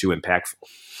anyone too impactful.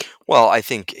 Well, I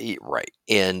think, right.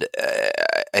 And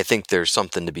I think there's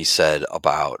something to be said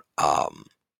about,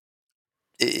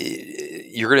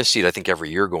 you're going to see it, I think,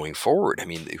 every year going forward. I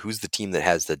mean, who's the team that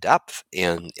has the depth,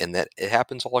 and that it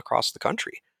happens all across the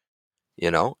country,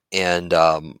 and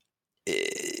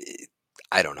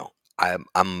I don't know. I'm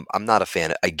not a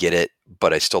fan. I get it,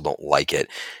 but I still don't like it.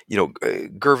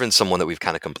 Gervin's someone that we've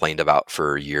kind of complained about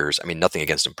for years. I mean, nothing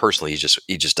against him personally.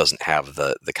 He just doesn't have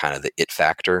the kind of the it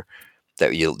factor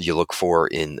that you look for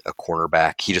in a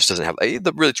cornerback. He just doesn't have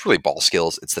it's really ball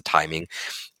skills. It's the timing.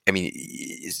 I mean,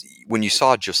 when you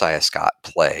saw Josiah Scott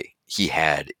play, he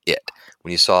had it.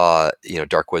 When you saw,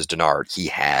 Darqueze Dennard, he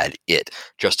had it.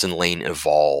 Justin Lane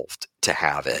evolved to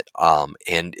have it.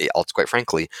 And quite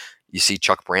frankly, you see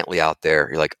Chuck Brantley out there,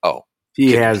 you're like, oh,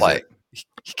 he has it.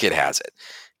 Kid has it.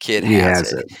 Kid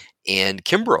has it. And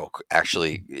Kimbrough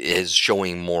actually is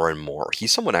showing more and more.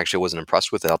 He's someone actually I wasn't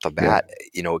impressed with out the bat,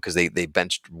 because they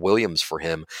benched Williams for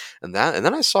him, and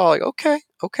then I saw, like, okay,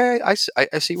 I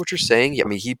see what you're saying. I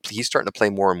mean, he's starting to play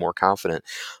more and more confident,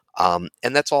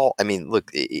 and that's all. I mean,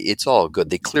 look, it's all good.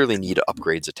 They clearly need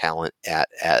upgrades of talent at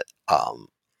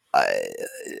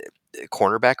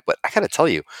cornerback, but I got to tell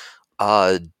you,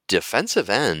 defensive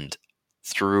end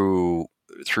through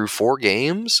 4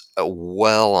 games,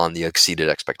 well on the exceeded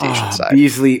expectation side.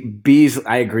 Beasley,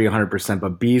 I agree 100%,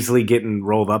 but Beasley getting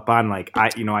rolled up on, like, I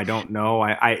don't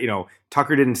know.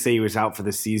 Tucker didn't say he was out for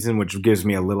the season, which gives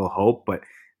me a little hope, but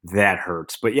that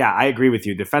hurts. But yeah, I agree with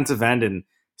you. Defensive end, and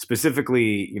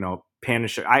specifically,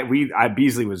 Panasiuk,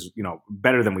 Beasley was,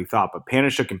 better than we thought, but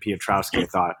Panasiuk and Piotrowski, I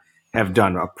thought, have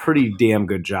done a pretty damn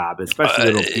good job,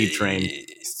 especially little P-Train,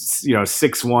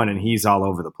 6'1", and he's all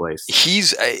over the place.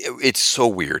 It's so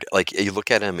weird. Like, you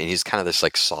look at him and he's kind of this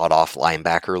like sawed-off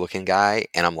linebacker looking guy,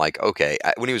 and I'm like, okay.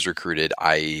 When he was recruited,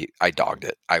 I dogged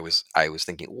it. I was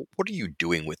thinking, what are you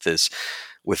doing with this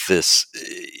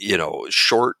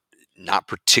short, not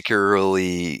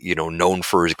particularly known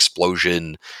for his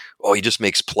explosion. Oh, he just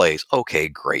makes plays. Okay,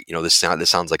 great. This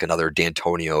sounds like another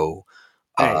D'Antonio.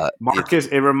 Marcus,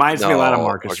 it reminds me a lot of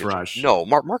Marcus Rush. No,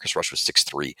 Marcus Rush was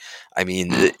 6'3". I mean,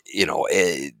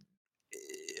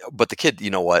 but the kid,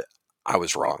 you know what? I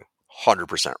was wrong.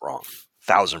 100% wrong.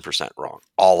 1,000% wrong.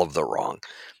 All of the wrong.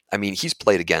 I mean, he's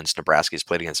played against Nebraska. He's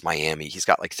played against Miami. He's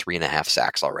got like 3.5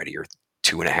 sacks already, or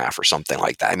 2.5 or something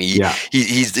like that. I mean,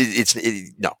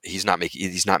 he's not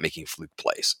making fluke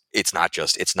plays. It's not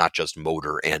just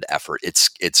motor and effort.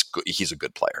 He's a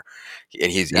good player,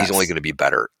 and he's only going to be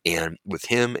better. And with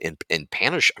him and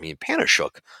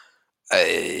Panasiuk,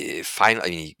 finally, I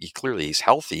mean, he clearly he's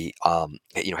healthy.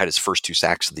 Had his first 2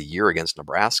 sacks of the year against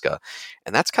Nebraska,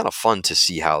 and that's kind of fun to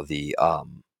see how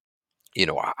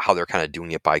how they're kind of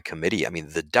doing it by committee. I mean,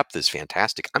 the depth is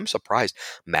fantastic. I'm surprised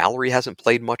Mallory hasn't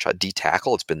played much at D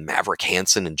tackle. It's been Maverick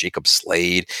Hansen and Jacob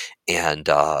Slade and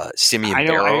Simeon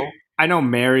Barrow. I know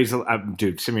Mary's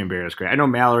dude. Simeon Barrow is great. I know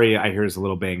Mallory, I hear, is a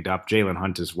little banged up. Jalen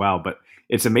Hunt as well, but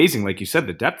it's amazing. Like you said,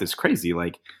 the depth is crazy.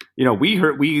 Like,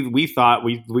 we thought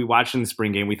we watched in the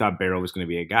spring game. We thought Barrow was going to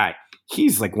be a guy.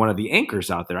 He's like one of the anchors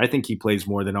out there. I think he plays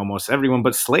more than almost everyone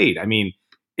but Slade. I mean,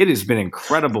 it has been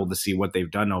incredible to see what they've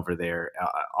done over there,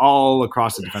 all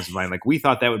across the defensive line. Like, we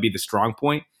thought that would be the strong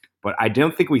point, but I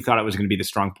don't think we thought it was going to be the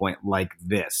strong point like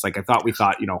this. Like, we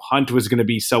thought, Hunt was going to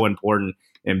be so important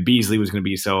and Beasley was going to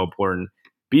be so important.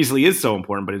 Beasley is so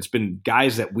important, but it's been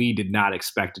guys that we did not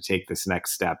expect to take this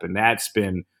next step. And that's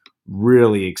been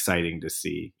really exciting to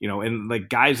see, and like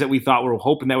guys that we thought were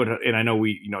hoping that would, and I know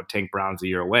Tank Brown's a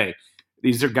year away.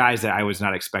 These are guys that I was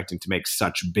not expecting to make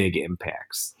such big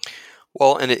impacts.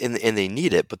 Well, and they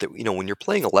need it, but when you're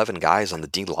playing 11 guys on the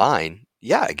D line,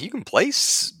 yeah, you can play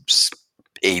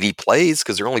 80 plays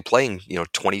because they're only playing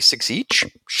 26 each.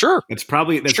 Sure, that's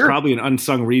probably an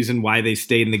unsung reason why they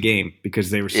stayed in the game, because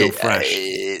they were so fresh.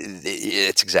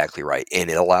 It's exactly right, and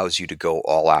it allows you to go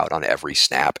all out on every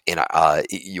snap. And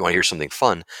you want to hear something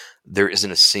fun? There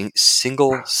isn't a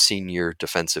single senior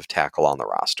defensive tackle on the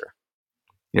roster.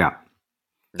 Yeah.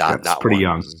 Not pretty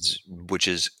one, young, which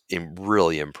is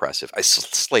really impressive.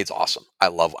 Slade's awesome. I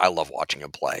love watching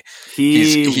him play.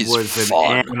 He's was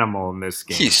fun. An animal in this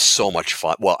game. He's so much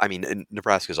fun. Well, I mean,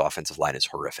 Nebraska's offensive line is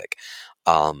horrific.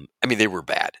 I mean, they were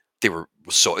bad. They were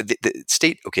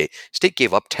State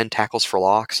gave up 10 tackles for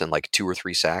loss and like 2 or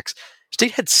 3 sacks.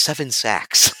 State had 7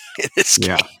 sacks in this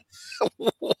game.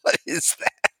 What is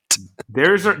that?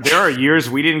 There are years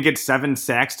we didn't get 7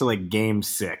 sacks to like game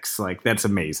 6. Like, that's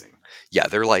amazing. Yeah,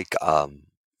 they're like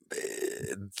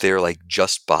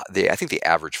just I think they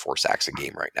average 4 sacks a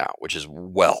game right now, which is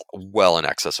well in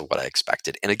excess of what I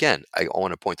expected. And again, I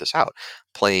want to point this out: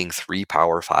 playing 3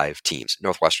 Power 5 teams.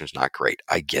 Northwestern's not great,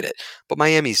 I get it, but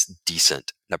Miami's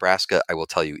decent. Nebraska, I will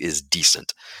tell you, is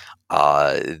decent.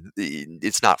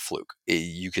 It's not fluke.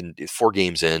 You can 4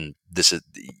 games in.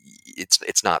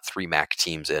 It's not 3 MAC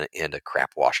teams and a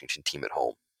crap Washington team at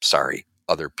home. Sorry,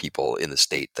 other people in the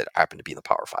state that happen to be in the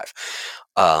Power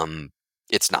 5.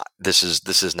 It's not. This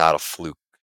is not a fluke.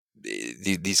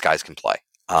 These guys can play.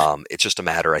 It's just a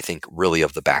matter, I think, really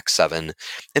of the back 7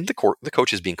 and the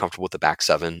coaches being comfortable with the back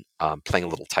 7, playing a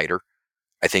little tighter.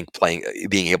 I think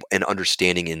being able and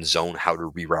understanding in zone how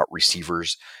to reroute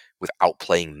receivers without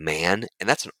playing man, and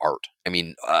that's an art. I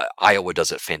mean, Iowa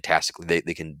does it fantastically.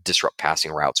 They can disrupt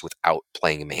passing routes without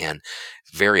playing man.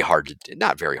 Very hard to,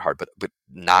 not very hard, but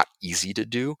not easy to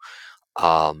do.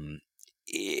 And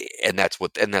that's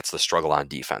the struggle on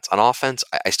defense. On offense,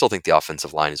 I still think the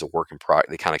offensive line is a work in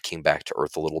progress. They kind of came back to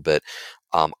earth a little bit.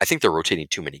 I think they're rotating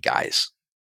too many guys.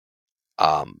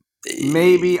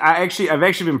 Maybe I've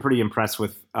actually been pretty impressed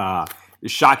with.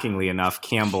 Shockingly enough,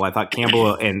 Campbell. I thought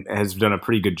Campbell has done a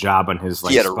pretty good job on his. Like,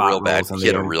 he had a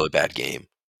really bad game.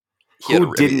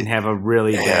 Who didn't have a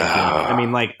really bad game? I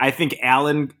mean, like, I think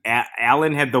Allen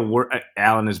had the worst.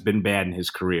 Allen has been bad in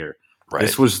his career. Right.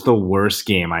 This was the worst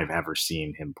game I've ever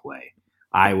seen him play.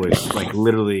 I was like,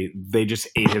 literally, they just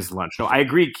ate his lunch. No, I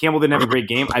agree. Campbell didn't have a great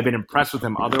game. I've been impressed with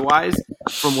him otherwise.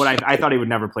 From what I thought he would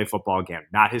never play football again.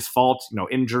 Not his fault.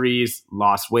 Injuries,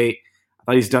 lost weight. I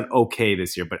thought he's done okay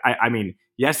this year. But I mean,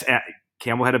 yes,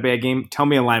 Campbell had a bad game. Tell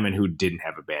me a lineman who didn't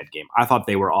have a bad game. I thought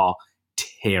they were all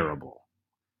terrible.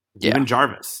 Yeah. Even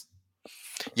Jarvis.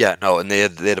 Yeah, no, and they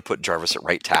had to put Jarvis at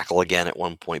right tackle again at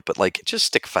one point, but like just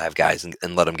stick 5 guys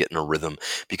and let them get in a rhythm,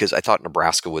 because I thought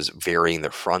Nebraska was varying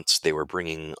their fronts. They were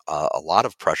bringing a lot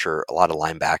of pressure, a lot of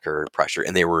linebacker pressure,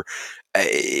 and they were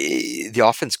the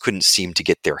offense couldn't seem to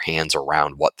get their hands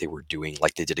around what they were doing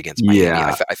like they did against Miami.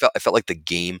 Yeah. I felt like the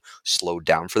game slowed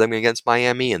down for them against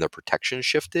Miami and their protection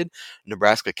shifted.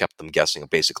 Nebraska kept them guessing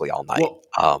basically all night.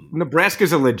 Well,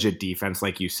 Nebraska's a legit defense,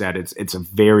 like you said. It's a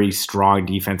very strong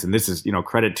defense, and this is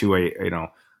credit to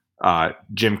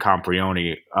Jim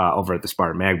Comprioni over at the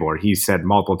Spartan Magboard. He said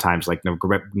multiple times, like,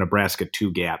 Nebraska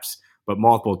 2 gaps, but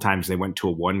multiple times they went to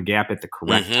a 1 gap at the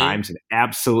correct times and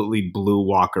absolutely blew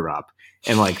Walker up.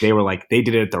 And they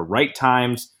did it at the right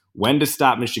times, when to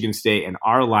stop Michigan State, and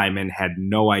our linemen had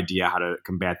no idea how to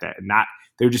combat that.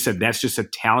 They just said that's just a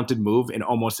talented move and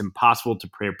almost impossible to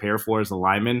prepare for as a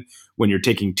lineman when you're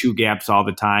taking 2 gaps all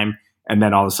the time, and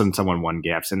then all of a sudden someone 1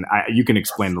 gaps. And you can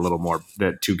explain a little more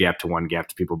the 2 gap to 1 gap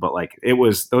to people, but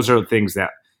those are things that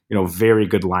very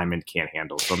good linemen can't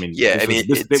handle. So I mean, yeah,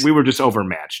 we were just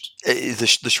overmatched.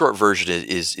 The short version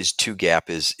is two gap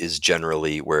is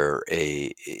generally where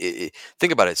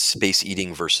think about it, space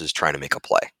eating versus trying to make a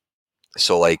play.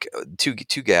 So like two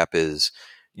gap is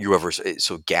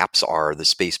so gaps are the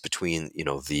space between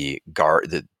the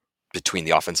guard between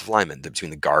the offensive linemen,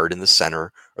 between the guard and the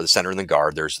center, or the center and the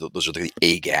guard. Those are the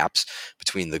A gaps.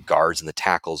 Between the guards and the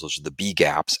tackles, those are the B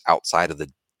gaps. Outside of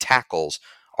the tackles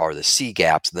are the C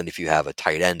gaps. And then if you have a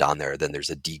tight end on there, then there's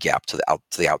a D gap to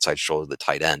the outside shoulder of the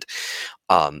tight end.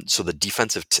 So the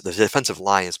defensive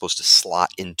line is supposed to slot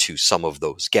into some of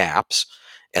those gaps,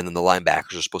 and then the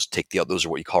linebackers are supposed to take those are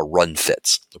what you call run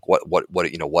fits. Like what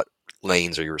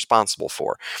lanes are you responsible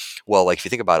for? Well, like if you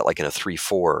think about it, like in a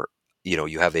 3-4,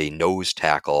 you have a nose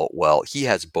tackle. Well, he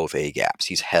has both A gaps.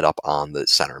 He's head up on the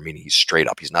center, meaning he's straight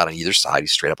up. He's not on either side.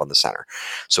 He's straight up on the center.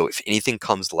 So if anything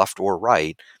comes left or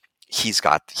right, he's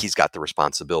got the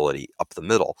responsibility up the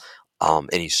middle. And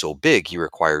he's so big, he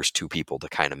requires two people to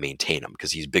kind of maintain him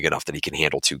because he's big enough that he can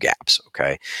handle two gaps.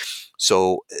 Okay.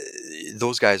 So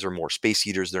those guys are more space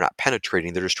eaters. They're not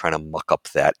penetrating. They're just trying to muck up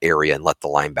that area and let the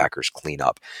linebackers clean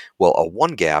up. Well, a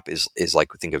one gap is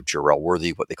like, think of Jarrell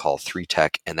Worthy, what they call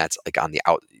 3-tech, and that's like on the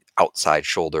outside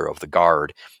shoulder of the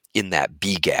guard in that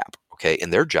B gap. Okay,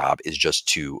 and their job is just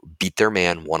to beat their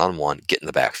man one-on-one, get in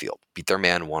the backfield. Beat their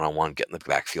man one-on-one, get in the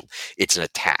backfield. It's an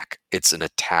attack. It's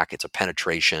a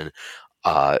penetration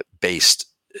based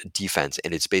defense,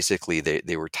 and it's basically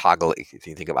they were toggling. If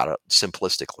you think about it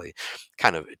simplistically,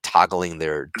 kind of toggling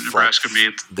their Nebraska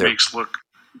makes look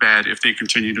bad if they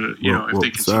continue to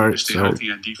to stay healthy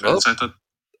on defense. I thought.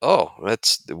 Oh,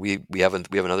 we have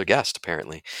another guest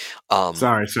apparently.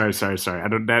 Sorry. I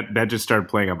don't that just started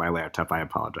playing on my laptop. I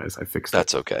apologize. I fixed it.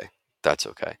 That's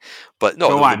okay. But no,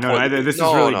 go on. This is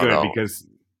really good because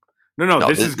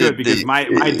this is good because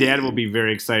my dad will be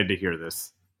very excited to hear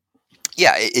this.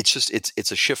 Yeah,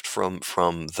 it's a shift from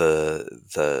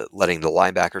the letting the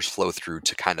linebackers flow through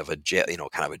to kind of a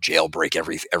jailbreak.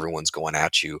 Everyone's going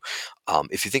at you.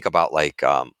 If you think about like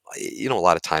a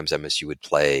lot of times MSU would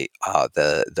play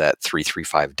that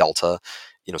 3-3-5 delta.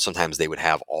 Sometimes they would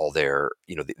have all their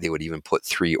they would even put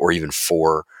 3 or even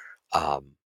 4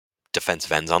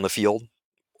 defensive ends on the field,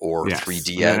 or 3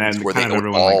 D ends where they would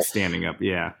all like standing up.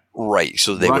 Yeah. Right,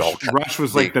 so they would all Rush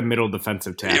was like the middle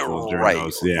defensive tackles during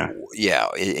those. Yeah,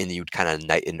 and you'd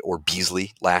kind of or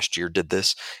Beasley last year did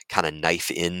this kind of knife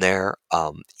in there,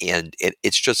 and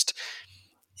it's just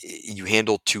you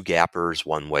handle two gappers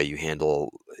one way, you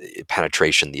handle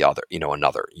penetration the other,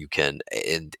 another. You can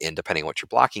and depending on what your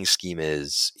blocking scheme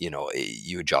is,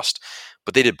 you adjust.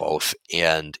 But they did both,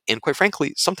 and quite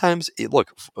frankly, sometimes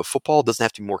football doesn't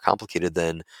have to be more complicated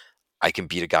than I can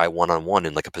beat a guy one-on-one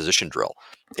in like a position drill,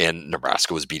 and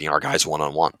Nebraska was beating our guys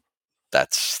one-on-one. In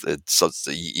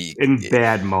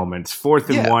bad moments,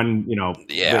 4th and 1,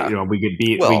 we get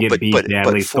beat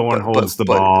badly. Thorne holds the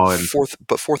ball, and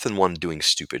 4th and 1 doing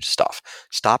stupid stuff.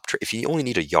 Stop if you only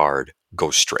need a yard, go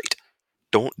straight.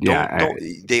 Don't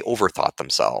they overthought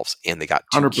themselves and they got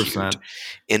too 100%. Cute.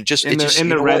 And just in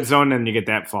the red zone, and you get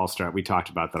that false start. We talked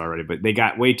about that already, but they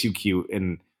got way too cute.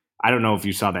 And I don't know if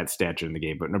you saw that stat during the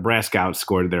game, but Nebraska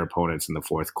outscored their opponents in the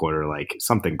fourth quarter like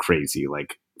something crazy,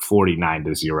 like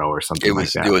 49-0 or something like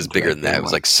that. It was bigger than that. It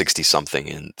was like 60 something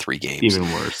in 3 games.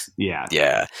 Even worse. Yeah.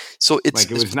 Yeah. So it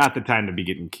was not the time to be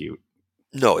getting cute.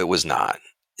 No, it was not.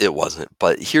 It wasn't.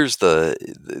 But here's the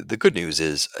good news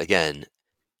is, again,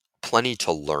 plenty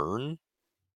to learn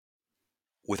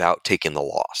without taking the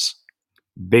loss.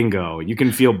 Bingo. You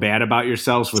can feel bad about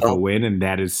yourselves with a win, and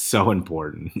that is so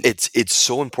important. It's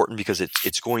so important because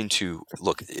it's going to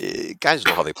look. Guys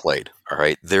know how they played. All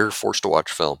right, they're forced to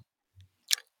watch film.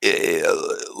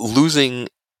 Losing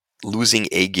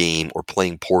a game or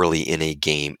playing poorly in a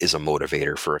game is a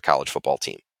motivator for a college football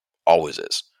team. Always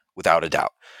is, without a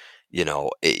doubt.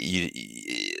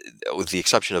 With the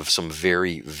exception of some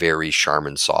very, very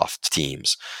Charmin soft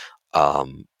teams,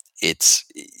 it's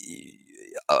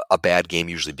a bad game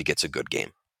usually begets a good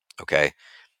game. Okay.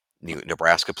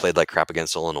 Nebraska played like crap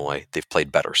against Illinois. They've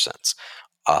played better since.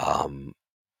 MSU,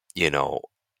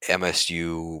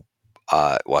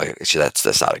 well, actually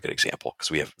that's not a good example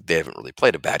because they haven't really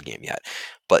played a bad game yet.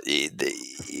 But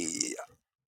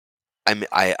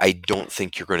I don't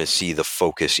think you're going to see the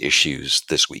focus issues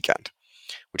this weekend,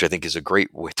 which I think is a great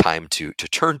time to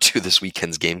turn to this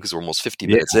weekend's game because we're almost 50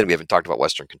 minutes in. We haven't talked about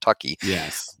Western Kentucky.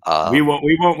 Yes, we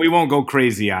won't go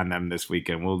crazy on them this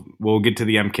weekend. We'll get to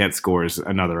the MCAT scores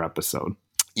another episode.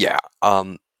 Yeah.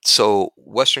 So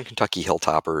Western Kentucky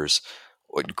Hilltoppers,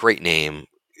 great name,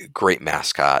 great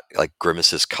mascot, like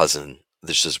Grimace's cousin.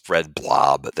 There's this red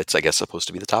blob that's, I guess, supposed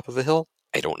to be the top of a hill.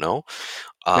 I don't know.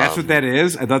 That's what that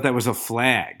is? I thought that was a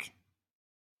flag.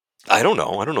 I don't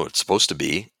know. I don't know what it's supposed to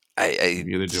be.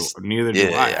 Neither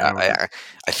do I.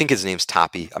 I think his name's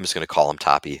Toppy. I'm just going to call him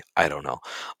Toppy. I don't know.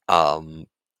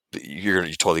 You're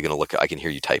totally going to look. I can hear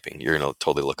you typing. You're going to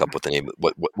totally look up what the name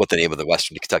of the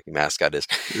Western Kentucky mascot is.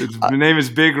 The name is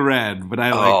Big Red, but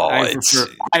I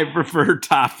prefer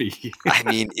Toppy. I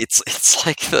mean, it's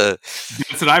like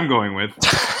that's what I'm going with.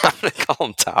 I'm going to call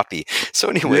him Toppy. So,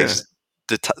 anyways. Yeah.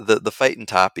 The fight in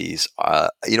Toppies,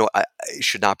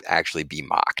 should not actually be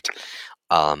mocked.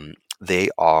 They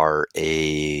won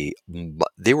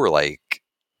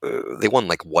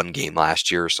like one game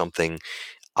last year or something,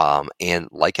 and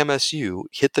like MSU,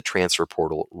 hit the transfer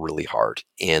portal really hard,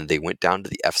 and they went down to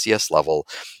the FCS level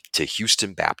to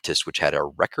Houston Baptist, which had a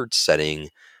record-setting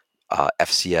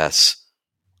FCS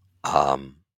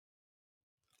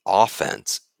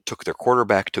offense. Took their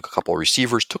quarterback, took a couple of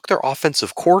receivers, took their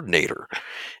offensive coordinator,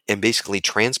 and basically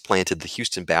transplanted the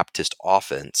Houston Baptist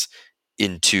offense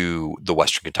into the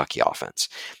Western Kentucky offense.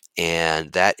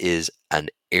 And that is an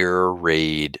air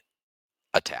raid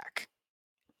attack.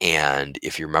 And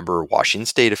if you remember Washington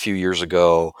State a few years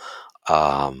ago,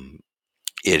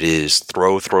 it is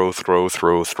throw, run,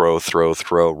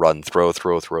 run.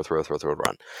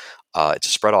 It's a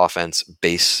spread offense.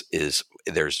 Base is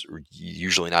there's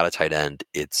usually not a tight end.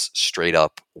 It's straight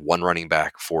up one running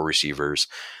back, four receivers.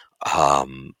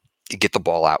 Get the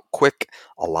ball out quick.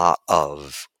 A lot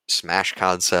of smash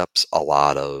concepts, a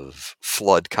lot of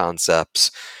flood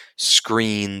concepts,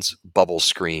 screens, bubble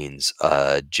screens,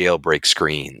 jailbreak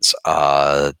screens.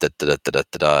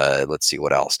 Let's see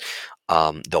what else.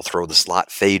 They'll throw the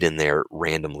slot fade in there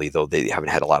randomly, though they haven't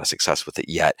had a lot of success with it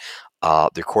yet.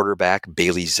 Their quarterback,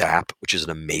 Bailey Zappe, which is an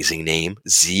amazing name,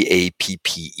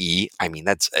 Zappe. I mean,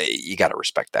 that's you got to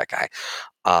respect that guy.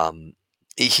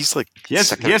 He's like he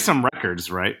has some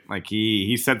records, right? Like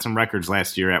he set some records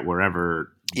last year at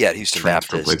wherever. Yeah, Houston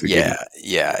Baptist. Yeah.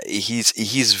 He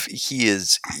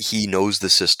knows the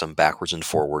system backwards and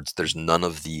forwards. There's none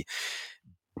of the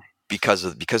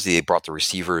because they brought the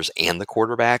receivers and the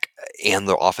quarterback and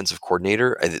the offensive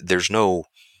coordinator. There's no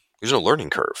learning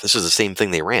curve. This is the same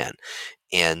thing they ran.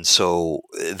 And so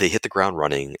they hit the ground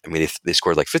running. I mean, they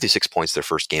scored like 56 points their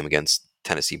first game against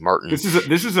Tennessee Martin. This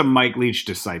is a Mike Leach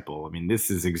disciple. I mean,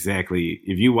 this is exactly,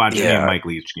 if you watch any Mike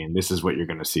Leach game, this is what you're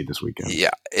going to see this weekend.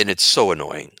 Yeah, and it's so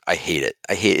annoying. I hate it.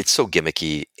 It's so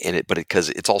gimmicky, but because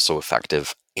it's also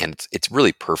effective, and it's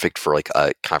really perfect for like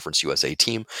a Conference USA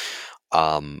team.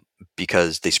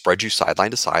 Because they spread you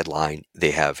sideline to sideline.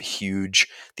 They have huge.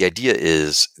 The idea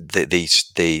is that they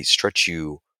stretch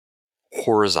you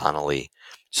horizontally,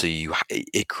 so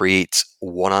it creates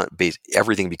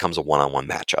everything becomes a one-on-one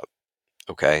matchup.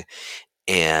 Okay,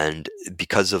 and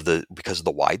because of the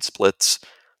wide splits,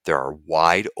 there are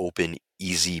wide open,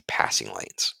 easy passing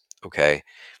lanes. Okay,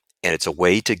 and it's a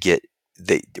way to it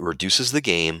reduces the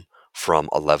game from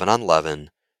 11-on-11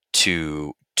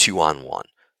 to 2-on-1.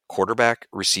 Quarterback,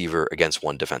 receiver against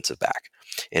one defensive back.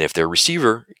 And if their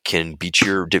receiver can beat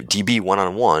your DB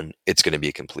one-on-one, it's going to be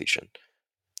a completion.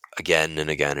 Again and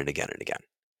again and again and again.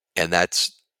 And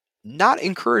that's not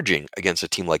encouraging against a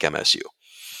team like MSU,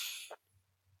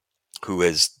 who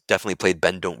has definitely played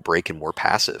bend, don't break, and more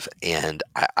passive. And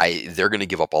they're going to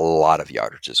give up a lot of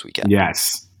yardage this weekend.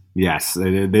 Yes.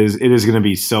 It is going to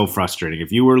be so frustrating.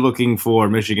 If you were looking for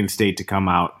Michigan State to come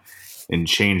out and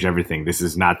change everything, this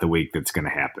is not the week that's going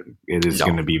to happen. It is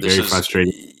going to be very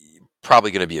frustrating.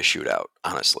 Probably going to be a shootout,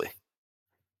 honestly.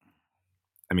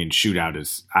 I mean, shootout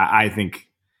is, I think,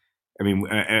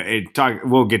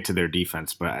 we'll get to their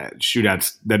defense, but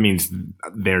shootouts, that means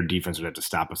their defense would have to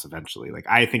stop us eventually. Like,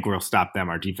 I think we'll stop them.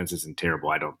 Our defense isn't terrible.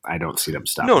 I don't see them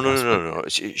stopping us. No.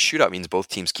 Shootout means both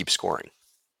teams keep scoring.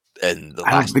 And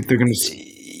I don't think they're going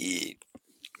to.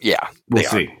 Yeah,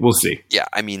 We'll see. Yeah,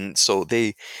 I mean, so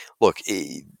they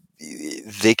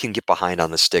can get behind on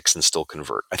the sticks and still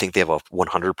convert. I think they have a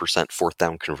 100% fourth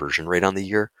down conversion rate on the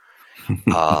year.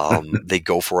 They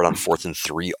go for it on 4th and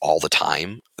 3 all the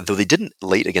time, though they didn't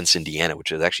late against Indiana,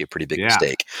 which is actually a pretty big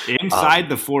mistake. Inside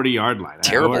the 40-yard line.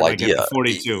 Terrible idea. At the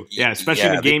 42. Yeah, especially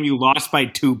in a game you lost by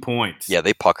 2 points. Yeah,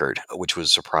 they puckered, which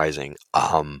was surprising.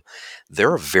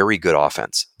 They're a very good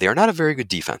offense. They are not a very good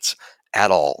defense at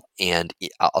all. And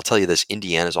I'll tell you this,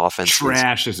 Indiana's offense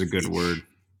trash is a good word.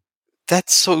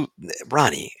 That's so,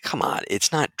 Ronnie, come on.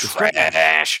 It's not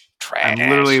trash.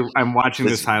 I'm watching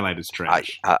this highlight. It's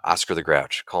trash. Oscar the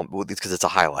Grouch. Call him, because it's a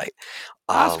highlight.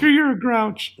 Oscar, you're a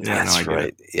grouch. Yeah, that's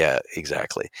right. Yeah,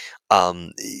 exactly.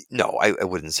 No, I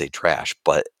wouldn't say trash,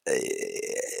 but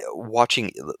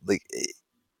watching, like,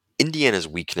 Indiana's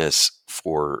weakness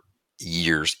for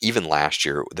years, even last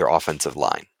year, their offensive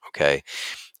line. Okay.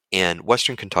 And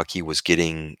Western Kentucky was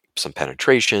getting some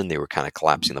penetration. They were kind of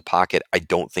collapsing the pocket. I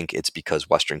don't think it's because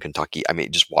Western Kentucky, I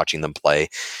mean, just watching them play,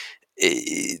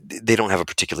 they don't have a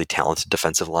particularly talented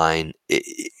defensive line.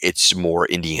 It's more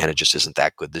Indiana just isn't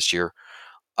that good this year.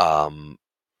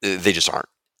 They just aren't.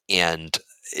 And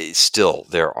still,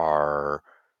 there are,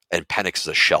 and Penix is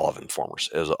a shell of his former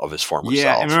self.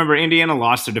 Yeah, and remember, Indiana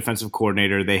lost their defensive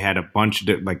coordinator. They had a bunch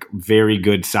of very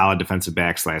good, solid defensive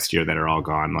backs last year that are all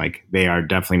gone. Like, they are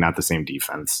definitely not the same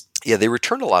defense. Yeah, they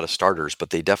returned a lot of starters,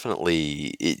 but they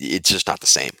definitely, it's just not the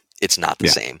same. It's not the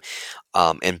same.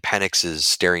 And Penix is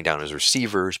staring down his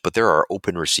receivers, but there are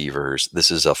open receivers.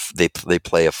 This is they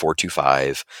play a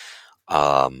 4-2-5,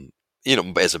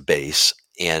 as a base,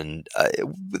 and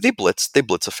they blitz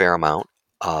a fair amount.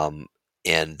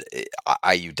 And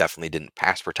IU definitely didn't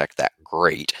pass protect that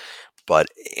great, but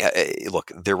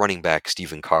look, their running back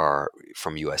Stephen Carr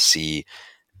from USC,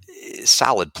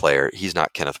 solid player. He's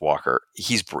not Kenneth Walker.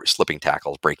 He's slipping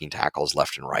tackles, breaking tackles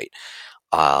left and right.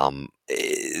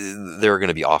 There are going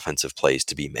to be offensive plays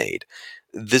to be made.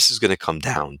 This is going to come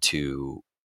down to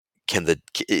can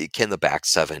the back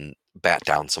seven bat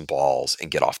down some balls and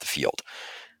get off the field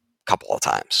a couple of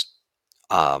times.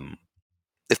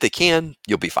 If they can,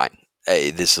 you'll be fine.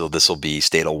 This will be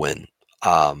State'll win.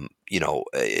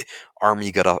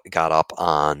 Army got up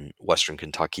on Western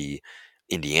Kentucky.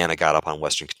 Indiana got up on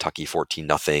Western Kentucky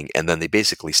 14-0, and then they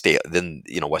basically Then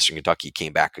Western Kentucky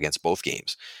came back against both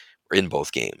games, or in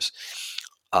both games.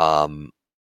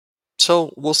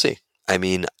 So we'll see. I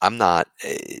mean, I'm not.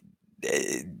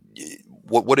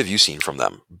 What have you seen from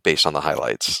them based on the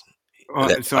highlights?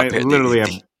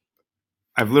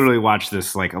 I've literally watched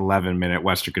this 11-minute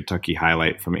Western Kentucky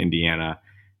highlight from Indiana.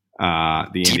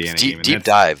 Indiana game. Deep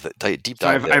dive.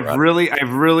 I've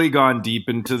really gone deep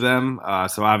into them.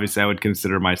 So obviously I would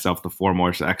consider myself the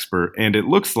foremost expert. And it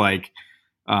looks like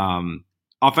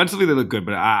offensively they look good,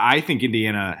 but I think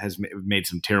Indiana has made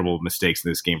some terrible mistakes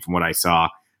in this game from what I saw.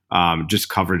 Just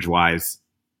coverage wise,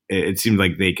 it seemed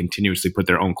like they continuously put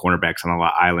their own cornerbacks on the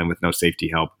island with no safety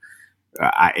help.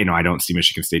 I don't see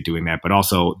Michigan State doing that, but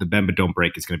also the bend but don't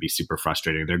break is going to be super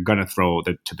frustrating. They're going to throw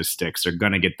to the sticks. They're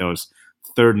going to get those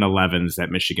 3rd and 11s that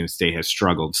Michigan State has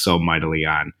struggled so mightily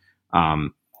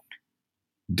on.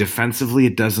 Defensively,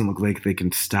 it doesn't look like they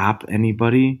can stop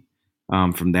anybody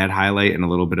from that highlight and a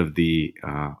little bit of the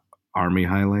Army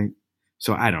highlight.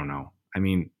 So I don't know. I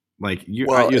mean, you're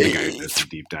the guy who does the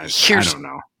deep dive. I don't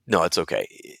know. No, it's okay.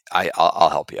 I'll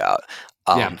help you out.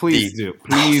 Please do.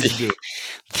 Please do.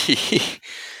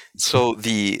 So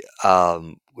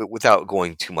without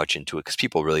going too much into it, because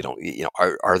people really don't,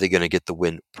 are they going to get the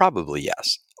win? Probably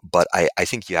yes. But I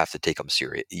think you have to take them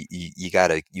serious.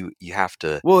 You have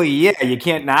to. Well, yeah, you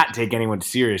can't not take anyone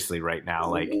seriously right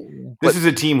now. This is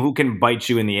a team who can bite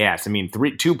you in the ass. I mean,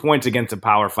 2 points against a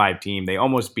Power 5 team. They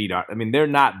almost beat. I mean, they're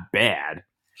not bad.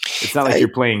 It's not like you're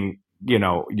playing,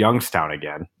 Youngstown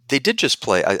again. They did just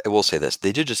play. I will say this: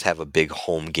 they did just have a big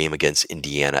home game against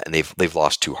Indiana, and they've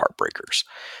lost 2 heartbreakers.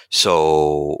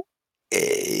 So,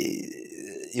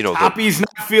 Toppy's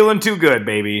not feeling too good,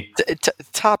 baby.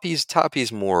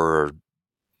 Toppy's more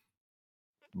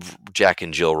Jack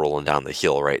and Jill rolling down the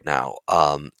hill right now.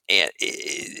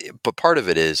 But part of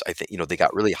it is, I think they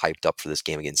got really hyped up for this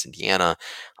game against Indiana.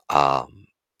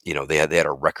 They had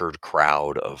a record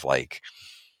crowd of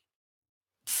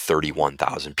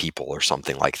 31,000 people or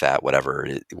something like that,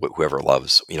 whoever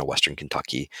loves, Western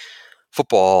Kentucky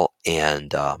football.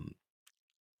 And,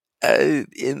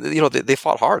 they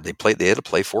fought hard. They had to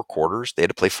play 4 quarters. They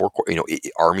had to play 4 quarters.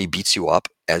 Army beats you up,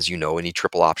 as any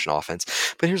triple option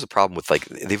offense. But here's the problem with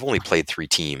they've only played 3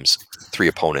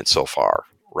 opponents so far,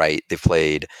 right? They've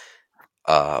played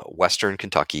Western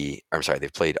Kentucky.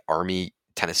 They've played Army,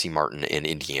 Tennessee Martin, and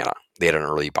Indiana. They had an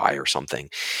early bye or something.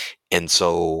 And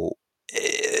so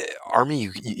Army,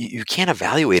 you can't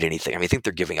evaluate anything. I mean, I think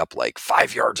they're giving up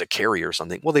 5 yards a carry or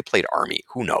something. Well, they played Army.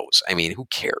 Who knows? I mean, who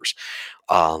cares?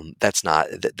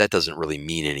 That doesn't really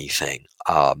mean anything.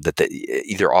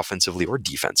 Either offensively or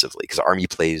defensively, because Army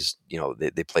plays,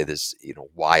 they play this,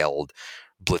 wild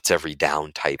blitz every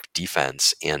down type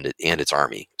defense, and it's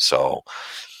Army. So,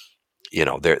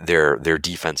 their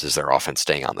defense is their offense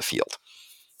staying on the field.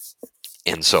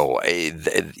 And so, I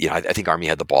think Army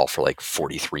had the ball for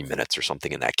 43 minutes or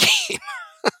something in that game.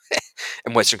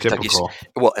 And Western Kentucky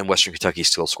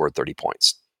still scored 30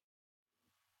 points.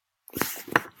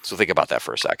 So think about that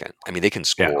for a second. I mean, they can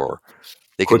score. Yeah.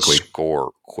 They can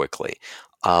score quickly.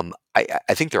 I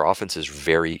think their offense is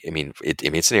very.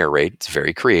 It's an air raid. It's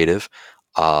very creative.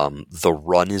 The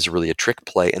run is really a trick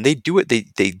play, and they do it.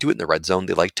 They do it in the red zone.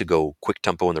 They like to go quick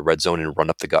tempo in the red zone and run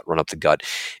up the gut,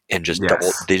 and just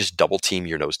double team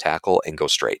your nose tackle and go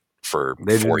straight for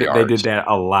 4 yards. They did that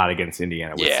a lot against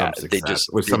Indiana with some success.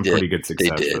 Pretty good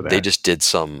success. For that. They just did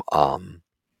some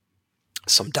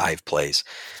dive plays.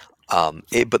 I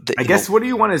guess what do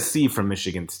you want to see from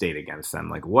Michigan State against them?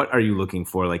 Like, what are you looking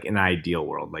for? Like, in an ideal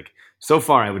world, like so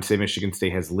far, I would say Michigan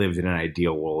State has lived in an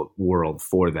ideal world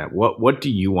for them. What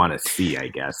do you want to see? I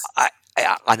guess. I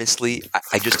honestly,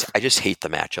 I just hate the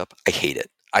matchup. I hate it.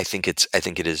 I think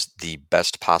it is the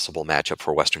best possible matchup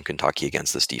for Western Kentucky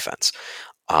against this defense.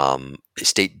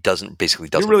 State doesn't.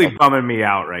 You're really bumming me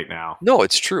out right now. No,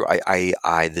 it's true.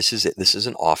 This is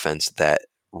an offense that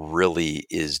really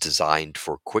is designed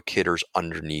for quick hitters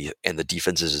underneath, and the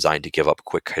defense is designed to give up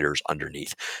quick hitters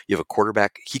underneath. You have a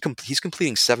quarterback, he's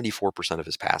completing 74% of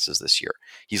his passes this year.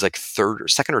 He's like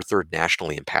second or third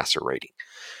nationally in passer rating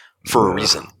for a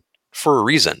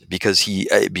reason. Because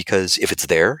if it's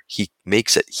there, he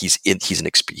makes it. He's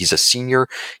a senior.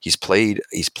 He's played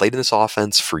in this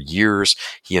offense for years.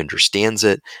 He understands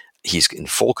it. He's in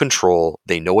full control.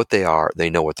 They know what they are. They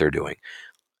know what they're doing.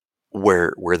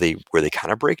 Where they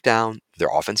kind of break down, their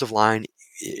offensive line,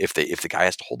 if the guy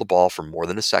has to hold the ball for more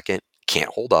than a second, can't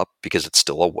hold up because it's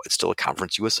still a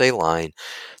Conference USA line.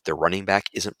 Their running back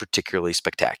isn't particularly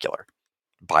spectacular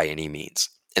by any means,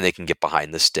 and they can get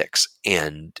behind the sticks.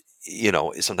 And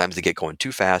sometimes they get going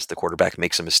too fast. The quarterback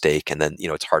makes a mistake, and then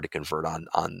it's hard to convert on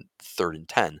 3rd and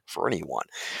 10 for anyone.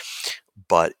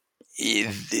 But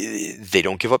they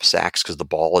don't give up sacks because the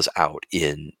ball is out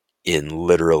in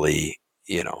literally.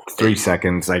 3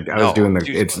 seconds. I was doing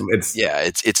it's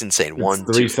insane.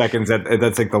 It's 3 seconds.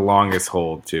 That's like the longest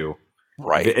hold too.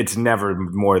 Right. It's never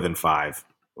more than 5.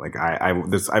 Like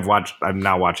I'm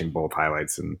now watching both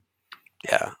highlights and.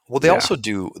 Yeah. Well, they also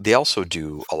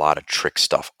do a lot of trick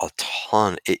stuff. A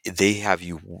ton. They have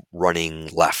you running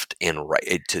left and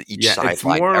right to each side. It's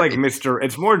more like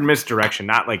It's more misdirection,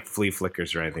 not like flea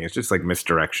flickers or anything. It's just like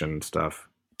misdirection stuff.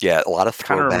 Yeah, a lot of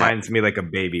throwback. Kind of reminds me like a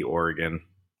baby Oregon.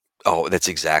 Oh, that's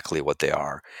exactly what they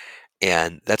are,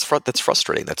 and that's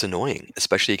frustrating. That's annoying,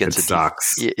 especially against it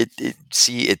sucks. It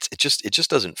just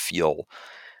doesn't feel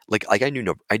like I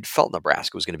felt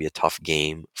Nebraska was going to be a tough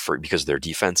game because of their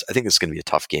defense. I think this is going to be a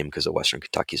tough game because of Western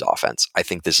Kentucky's offense. I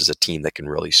think this is a team that can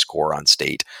really score on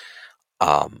State.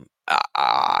 I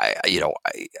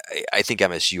think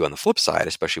MSU on the flip side,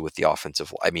 especially with the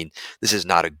offensive. I mean, this is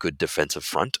not a good defensive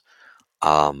front.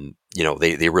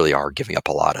 They really are giving up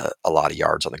a lot of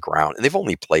yards on the ground, and they've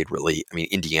only played really. I mean,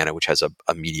 Indiana, which has a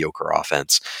mediocre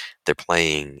offense, they're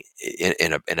playing in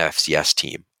an FCS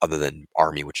team other than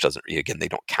Army, which doesn't. Again, they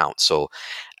don't count. So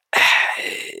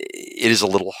it is a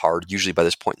little hard. Usually, by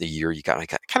this point in the year, you kind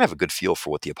of have a good feel for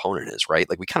what the opponent is, right?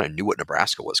 Like we kind of knew what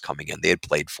Nebraska was coming in. They had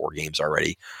played 4 games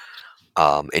already,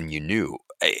 and you knew.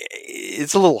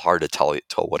 It's a little hard to tell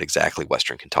what exactly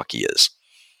Western Kentucky is.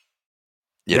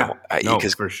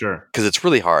 For sure. Because it's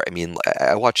really hard. I mean,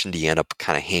 I watched Indiana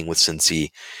kind of hang with Cincy,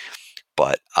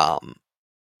 but I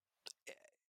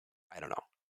don't know.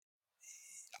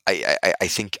 I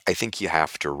think you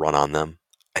have to run on them.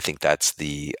 I think that's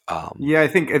the. I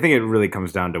think it really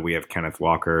comes down to we have Kenneth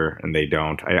Walker and they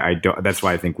don't. I don't. That's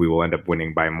why I think we will end up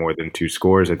winning by more than 2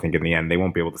 scores. I think in the end they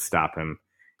won't be able to stop him.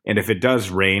 And if it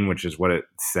does rain, which is what it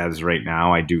says right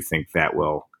now, I do think that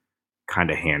will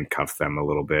kind of handcuff them a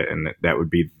little bit, and that would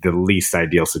be the least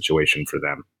ideal situation for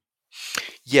them.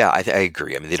 Yeah, I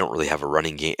agree. I mean, they don't really have a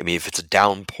running game. I mean, if it's a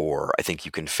downpour, I think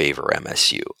you can favor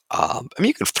MSU. I mean,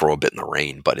 you can throw a bit in the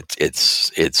rain, but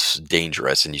it's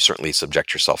dangerous, and you certainly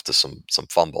subject yourself to some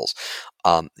fumbles.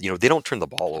 They don't turn the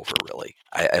ball over really.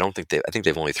 I don't think I think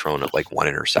they've only thrown like 1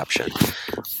 interception.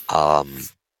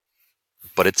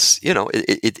 But it's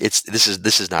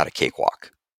this is not a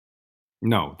cakewalk.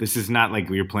 No, this is not like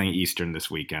we were playing Eastern this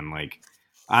weekend. Like,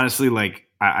 honestly, like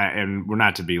and we're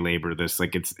not to belabor this.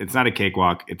 Like, it's not a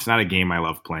cakewalk. It's not a game I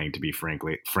love playing, to be frank.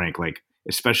 Like,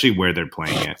 especially where they're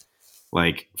playing it.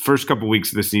 Like, first couple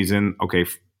weeks of the season, okay,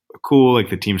 cool. Like,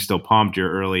 the team's still pumped.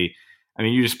 You're early. I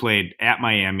mean, you just played at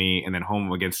Miami and then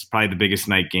home against probably the biggest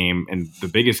night game and the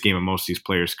biggest game of most of these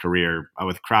players' career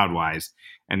with crowd-wise.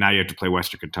 And now you have to play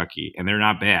Western Kentucky, and they're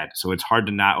not bad. So it's hard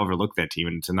to not overlook that team.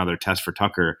 And it's another test for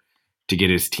Tucker to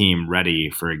get his team ready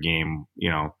for a game,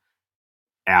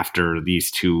 after these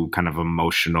 2 kind of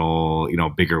emotional,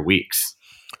 bigger weeks.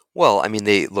 Well, I mean,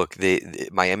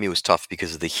 Miami was tough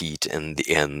because of the heat and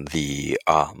the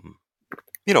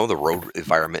the road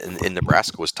environment, and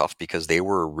Nebraska was tough because they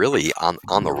were really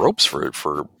on the ropes for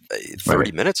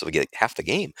 30 minutes of half the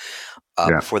game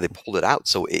before they pulled it out.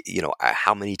 So,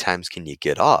 how many times can you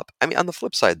get up? I mean, on the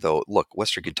flip side, though, look,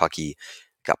 Western Kentucky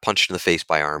got punched in the face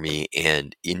by Army,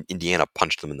 and Indiana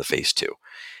punched them in the face too.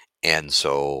 And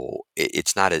so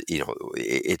it's not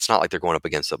it's not like they're going up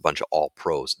against a bunch of all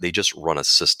pros. They just run a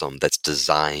system that's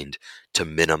designed to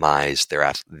minimize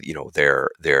their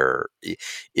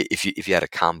if you had a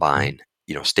combine,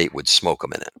 State would smoke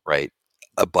them in it, right?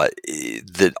 But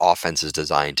the offense is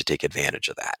designed to take advantage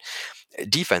of that.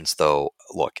 Defense, though,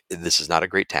 look, this is not a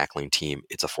great tackling team.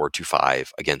 It's a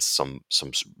 4-2-5 against some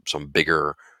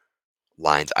bigger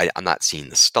lines. I'm not seeing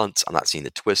the stunts. I'm not seeing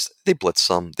the twists. They blitz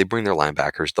some. They bring their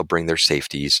linebackers. They'll bring their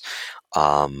safeties.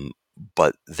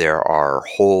 But there are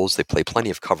holes. They play plenty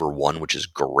of cover one, which is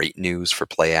great news for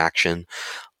play action.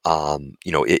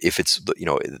 If it's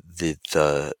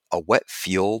a wet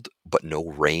field but no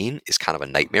rain is kind of a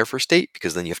nightmare for State,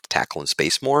 because then you have to tackle in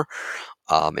space more,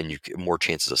 and you get more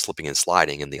chances of slipping and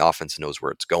sliding, and the offense knows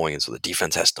where it's going, and so the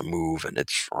defense has to move, and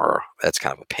that's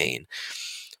kind of a pain.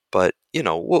 But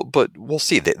we'll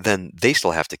see. Then they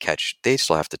still have to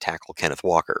tackle Kenneth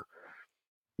Walker.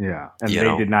 Yeah, and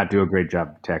they did not do a great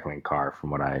job tackling Carr,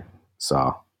 from what I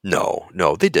saw. No,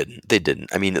 they didn't.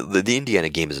 I mean, the Indiana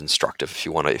game is instructive if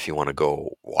you want to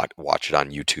go watch it on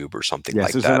YouTube or something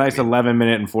like that. Yes, it's a nice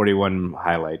 11-minute and 41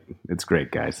 highlight. It's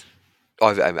great, guys.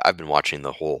 Oh, I've been watching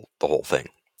the whole thing.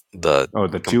 The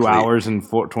 2 hours and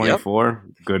 24. Yep.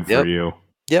 Good for you.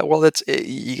 Yeah, well,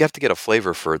 you have to get a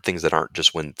flavor for things that aren't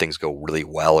just when things go really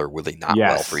well or really not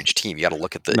well for each team. You got to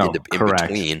look at the in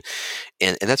between,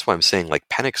 and that's why I'm saying, like,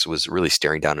 Penix was really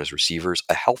staring down his receivers.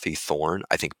 A healthy Thorne,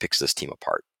 I think, picks this team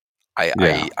apart.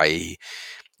 They're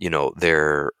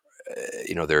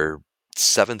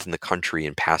 7th in the country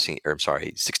in passing, or I'm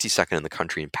sorry, 62nd in the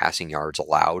country in passing yards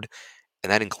allowed,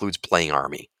 and that includes playing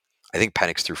Army. I think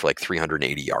Penix threw for like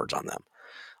 380 yards on them,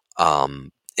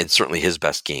 and certainly his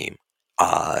best game.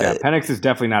 Penix is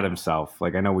definitely not himself.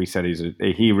 Like, I know we said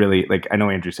I know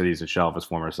Andrew said he's a shell of his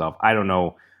former self. I don't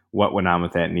know what went on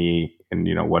with that knee and,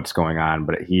 what's going on,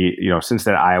 but he, since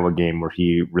that Iowa game where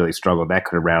he really struggled, that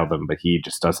could have rattled him, but he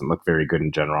just doesn't look very good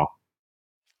in general.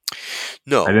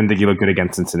 No, I didn't think he looked good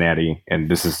against Cincinnati, and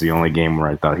this is the only game where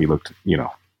I thought he looked,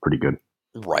 pretty good.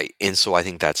 Right, and so I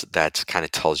think that's kind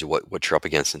of tells you what you're up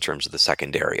against in terms of the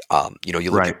secondary. You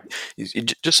look at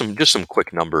just some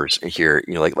quick numbers here.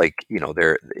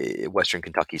 Western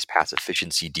Kentucky's pass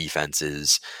efficiency defense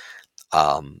is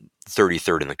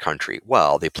 33rd in the country.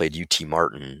 Well, they played UT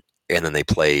Martin, and then they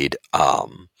played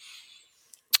Army.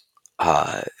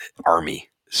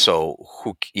 So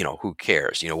who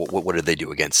cares? What did they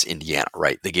do against Indiana?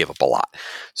 Right, they gave up a lot.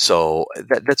 So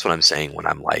that's what I'm saying when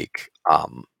I'm like.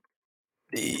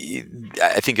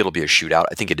 I think it'll be a shootout.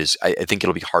 I think it is. I think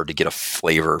it'll be hard to get a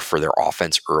flavor for their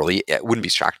offense early. It wouldn't be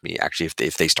shocked me actually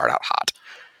if they start out hot.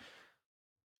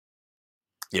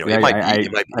 It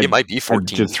might be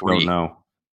 14-3. No,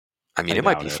 I mean, it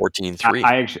might be 14-3.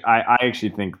 I actually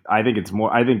think it's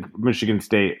more. I think Michigan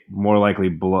State more likely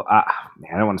blow. I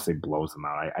don't want to say blows them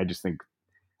out. I just think.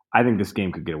 I think this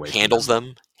game could get away. Handles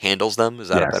them. Is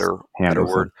that a better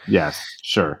word? Yes,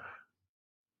 sure.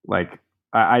 Like.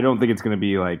 I don't think it's going to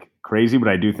be like crazy, but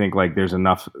I do think like there's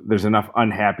enough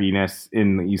unhappiness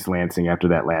in East Lansing after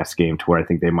that last game to where I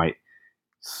think they might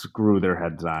screw their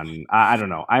heads on. I don't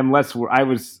know. I'm less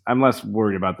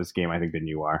worried about this game, I think, than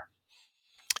you are.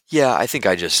 Yeah, I think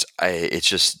it's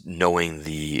just knowing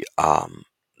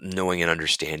knowing and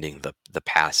understanding the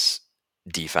pass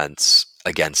defense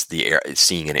against the air,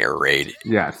 seeing an air raid.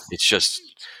 Yes, it's just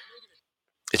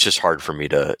hard for me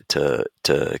to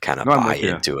kind of buy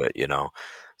into it,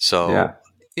 So,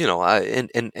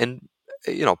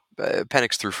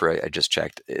 Penix threw for, I just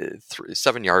checked,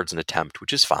 7 yards an attempt,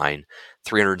 which is fine.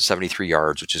 373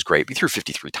 yards, which is great. He threw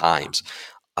 53 times,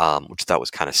 which I thought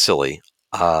was kind of silly.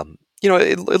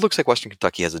 It looks like Western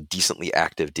Kentucky has a decently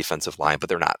active defensive line, but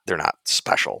they're not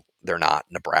special. They're not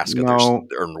Nebraska.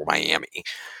 They're Miami,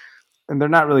 and they're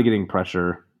not really getting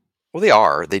pressure. Well, they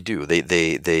are. They do. They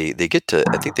get to.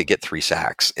 I think they get 3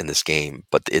 sacks in this game,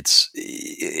 but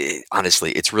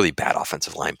honestly, it's really bad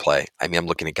offensive line play. I mean, I'm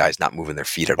looking at guys not moving their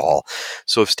feet at all.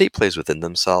 So if State plays within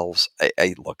themselves,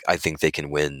 I think they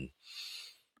can win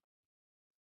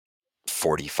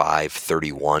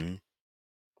 45-31.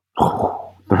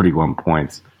 31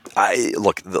 points.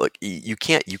 Look. You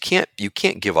can't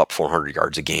give up 400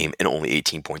 yards a game and only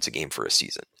 18 points a game for a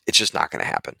season. It's just not going to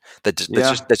happen. That's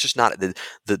just not.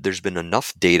 There's been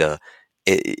enough data.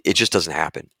 It just doesn't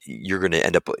happen. You're going to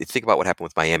end up. Think about what happened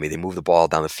with Miami. They move the ball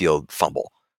down the field,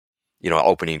 fumble.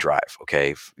 Opening drive.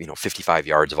 Okay, 55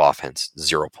 yards of offense,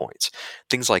 0 points.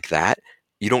 Things like that.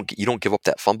 You don't give up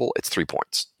that fumble, it's 3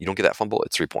 points. You don't get that fumble,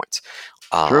 it's 3 points.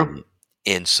 True.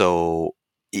 And so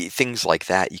things like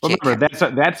that, you can't. Remember,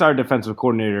 that's our defensive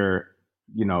coordinator.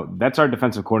 That's our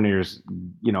defensive coordinators.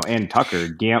 And Tucker.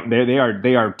 They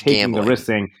are taking the risk,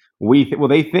 saying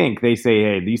they say,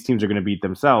 hey, these teams are going to beat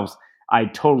themselves. I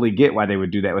totally get why they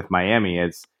would do that with Miami.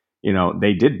 As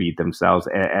they did beat themselves,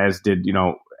 as did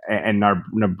and our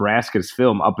Nebraska's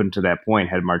film up until that point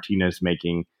had Martinez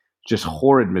making just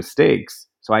horrid mistakes.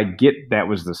 So I get that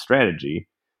was the strategy,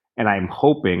 and I'm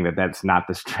hoping that that's not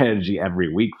the strategy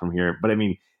every week from here. But I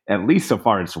mean, at least so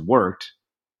far it's worked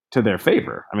to their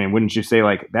favor. I mean, wouldn't you say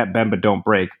like that bend but don't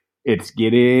break? It's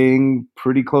getting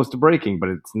pretty close to breaking, but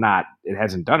it's not. It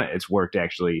hasn't done it. It's worked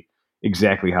actually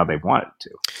exactly how they want it to.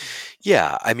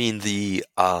 Yeah, I mean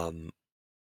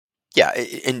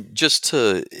and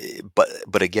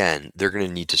but again, they're going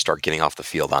to need to start getting off the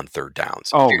field on third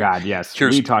downs. Oh God, yes,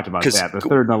 we talked about that. The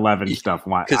 3rd and 11 stuff.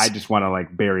 I just want to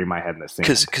like bury my head in the sand.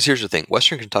 Because here's the thing: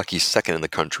 Western Kentucky's second in the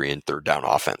country in third down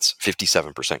offense,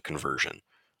 57% conversion.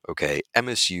 Okay,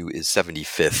 MSU is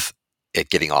 75th at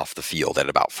getting off the field at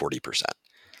about 40%.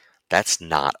 That's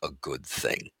not a good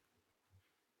thing.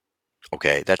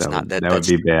 Okay, that would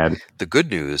be bad. The good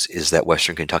news is that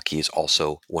Western Kentucky is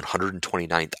also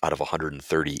 129th out of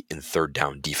 130 in third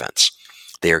down defense.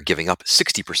 They are giving up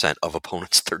 60% of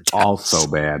opponents' third downs. Also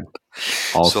bad.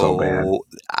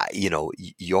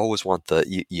 You always want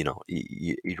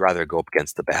you'd rather go up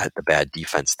against the bad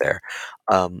defense there.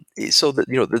 So that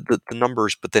the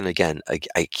numbers, but then again,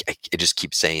 I just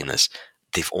keep saying this.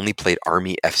 They've only played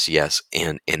Army, FCS,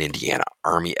 and Indiana.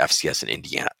 Army, FCS, and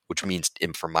Indiana, which means,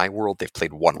 from my world, they've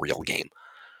played one real game,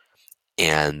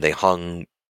 and they hung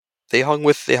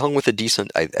with a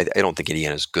decent. I don't think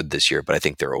Indiana's good this year, but I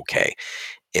think they're okay.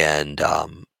 And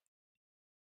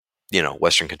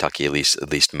Western Kentucky at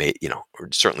least made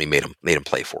certainly made them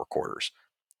play 4 quarters.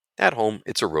 At home,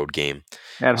 it's a road game.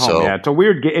 At home, yeah,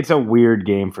 it's a weird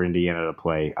game for Indiana to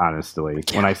play. Honestly,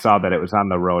 when I saw that it was on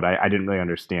the road, I didn't really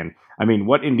understand. I mean,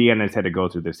 what Indiana's had to go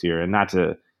through this year, and not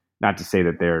to say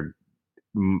that they're.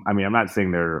 I mean, I'm not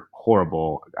saying they're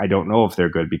horrible. I don't know if they're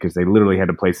good because they literally had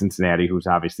to play Cincinnati, who's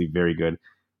obviously very good.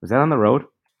 Was that on the road?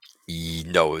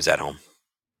 No, it was at home.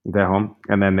 Is that home?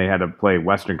 And then they had to play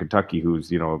Western Kentucky,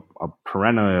 who's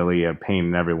perennially a pain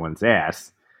in everyone's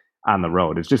ass. On the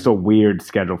road. It's just a weird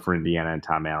schedule for Indiana and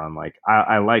Tom Allen. Like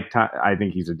I like Tom, I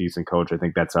think he's a decent coach. I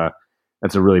think that's a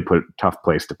really tough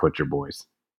place to put your boys.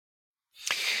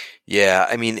 Yeah,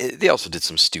 I mean, they also did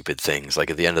some stupid things. Like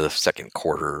at the end of the second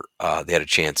quarter, they had a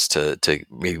chance to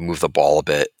maybe move the ball a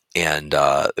bit, and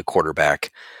the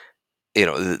quarterback, they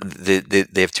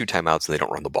have 2 timeouts and they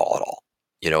don't run the ball at all.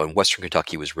 And Western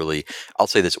Kentucky was really, I'll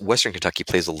say this, Western Kentucky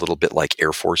plays a little bit like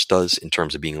Air Force does in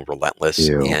terms of being relentless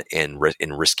and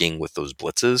risking with those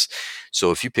blitzes. So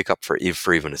if you pick up for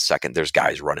even a second, there's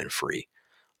guys running free.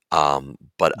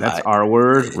 But that's our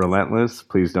word, relentless.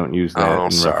 Please don't use that in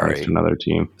reference to another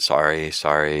team. Sorry.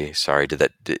 Did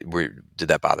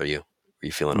that bother you? Are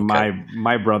you feeling okay?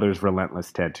 My brother's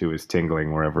relentless tattoo is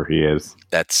tingling wherever he is.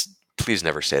 Please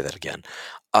never say that again.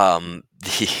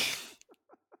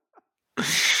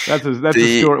 That's a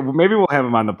story. Maybe we'll have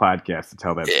him on the podcast to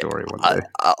tell that story one day.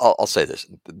 I'll say this: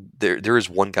 there is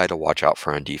one guy to watch out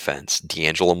for on defense.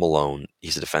 D'Angelo Malone.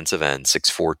 He's a defensive end,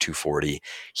 6'4", 240.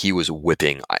 He was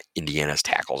whipping Indiana's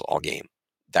tackles all game.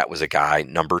 That was a guy,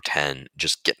 number 10,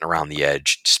 just getting around the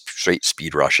edge, straight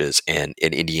speed rushes, and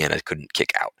Indiana couldn't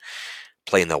kick out.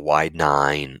 Playing the wide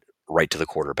 9 right to the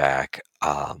quarterback,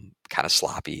 kind of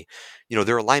sloppy.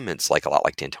 Their alignment's like a lot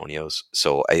like D'Antonio's,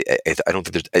 so I don't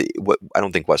think I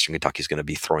don't think Western Kentucky is going to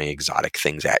be throwing exotic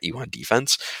things at you on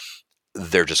defense.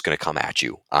 They're just going to come at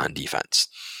you on defense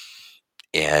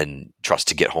and trust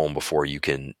to get home before you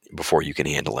can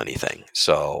handle anything.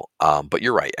 So, but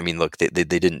you're right. I mean, look, they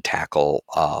didn't tackle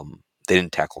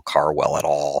Carr well at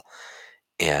all.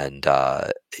 And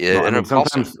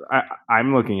sometimes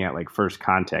I'm looking at like first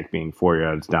contact being 4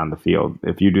 yards down the field.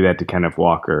 If you do that to Kenneth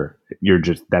Walker,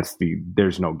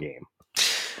 there's no game.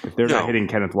 If they're not hitting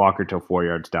Kenneth Walker till 4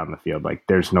 yards down the field, like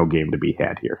there's no game to be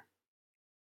had here.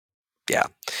 Yeah.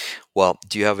 Well,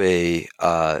 do you have the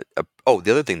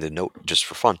other thing to note just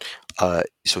for fun?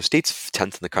 So State's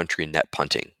 10th in the country in net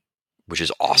punting, which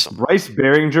is awesome. Bryce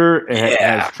Behringer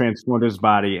has transformed his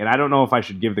body, and I don't know if I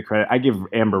should give the credit. I give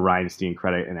Amber Reinstein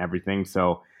credit and everything,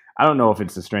 so I don't know if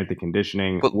it's the strength of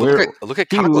conditioning. But look at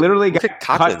he literally got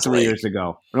cut 3 years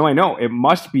ago. No, I know. It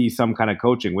must be some kind of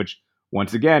coaching, which,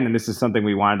 once again, and this is something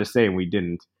we wanted to say and we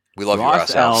didn't. We love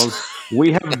Ross Els.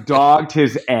 We have dogged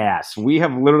his ass. We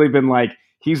have literally been like,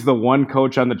 he's the one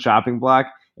coach on the chopping block.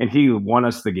 and he won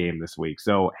us the game this week.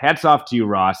 So hats off to you,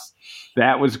 Ross.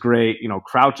 That was great.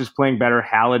 Crouch is playing better.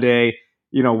 Halladay,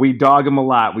 we dog him a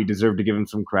lot. We deserve to give him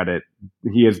some credit.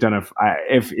 He has done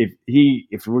if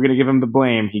we're going to give him the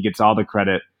blame, he gets all the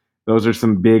credit. Those are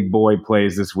some big boy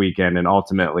plays this weekend, and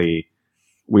ultimately,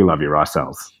 we love you, Ross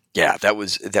Ells. Yeah, that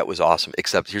was awesome.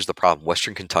 Except here's the problem: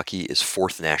 Western Kentucky is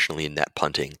 4th nationally in net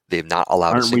punting. They've not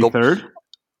allowed a single. Aren't we 3rd?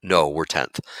 No, we're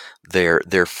 10th.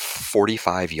 They're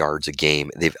 45 yards a game.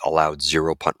 They've allowed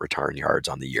 0 punt return yards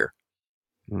on the year.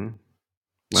 Mm-hmm.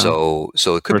 Well,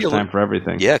 so it could be first time for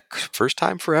everything. Yeah, first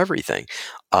time for everything.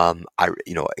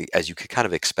 As you could kind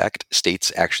of expect,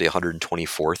 State's actually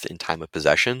 124th in time of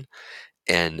possession,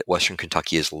 and Western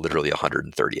Kentucky is literally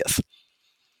 130th.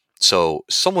 So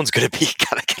someone's going to be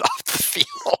gotta get off the field.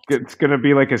 It's going to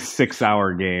be like a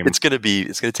 6-hour game. It's going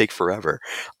to take forever.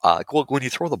 Well, when you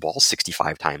throw the ball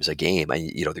 65 times a game,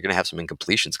 they're going to have some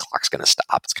incompletions. Clock's going to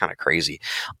stop. It's kind of crazy.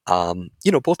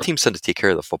 Both teams tend to take care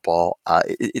of the football.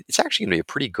 It's actually going to be a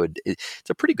pretty good. It's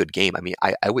a pretty good game. I mean,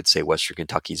 I would say Western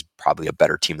Kentucky's probably a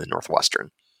better team than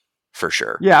Northwestern, for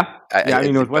sure. Yeah.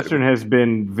 Northwestern has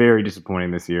been very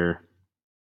disappointing this year.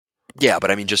 Yeah,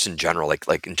 but I mean, just in general,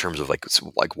 like in terms of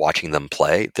like watching them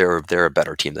play, they're a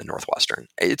better team than Northwestern.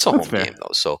 It's a home game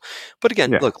though. So, but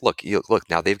again, look.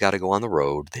 Now they've got to go on the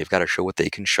road. They've got to show what they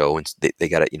can show, and they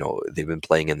got to, they've been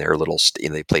playing in their little.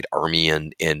 They played Army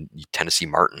and Tennessee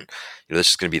Martin. This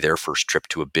is going to be their first trip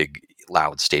to a big,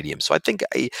 loud stadium. So I think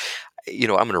I'm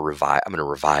going to revise. I'm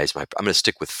going to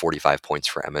stick with 45 points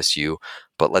for MSU,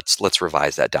 but let's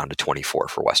revise that down to 24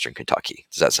 for Western Kentucky.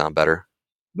 Does that sound better?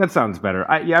 That sounds better.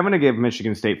 I'm going to give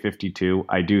Michigan State 52.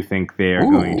 I do think they are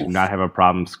going to not have a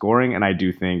problem scoring, and I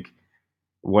do think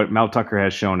what Mel Tucker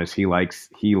has shown is he likes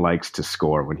to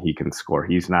score when he can score.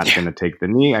 He's not going to take the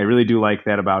knee. I really do like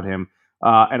that about him.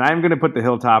 And I'm going to put the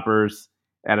Hilltoppers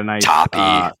at a nice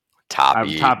Toppy.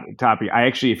 Toppy. I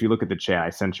actually, if you look at the chat,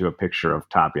 I sent you a picture of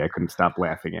Toppy. I couldn't stop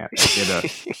laughing at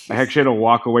it. I actually had to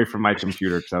walk away from my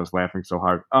computer because I was laughing so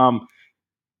hard.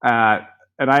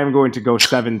 And I am going to go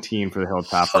 17 for the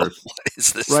Hilltoppers. What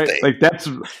is this right? thing? Like that's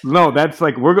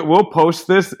like we'll post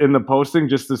this in the posting.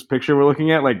 Just this picture we're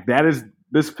looking at, like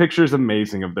this picture is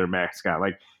amazing of their mascot.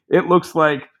 Like it looks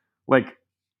like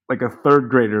a third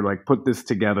grader like put this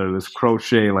together, this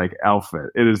crochet like outfit.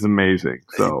 It is amazing.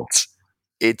 So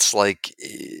it's like,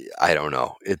 I don't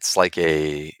know. It's like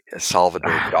a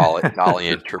Salvador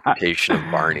Dali interpretation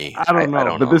of Barney. I don't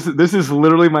know. But this is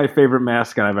literally my favorite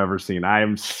mascot I've ever seen. I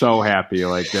am so happy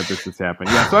that this has happened.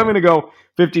 Yeah, so I'm going to go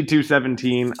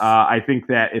 52-17. I think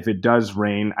that if it does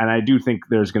rain, and I do think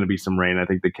there's going to be some rain, I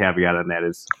think the caveat on that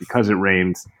is because it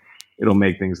rains, it'll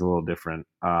make things a little different.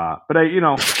 But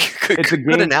it's a game.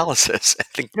 Good analysis. I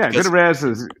think. Yeah, good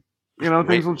analysis.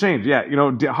 Things will change. Yeah,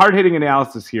 hard-hitting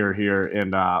analysis here in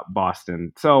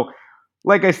Boston. So,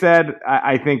 like I said,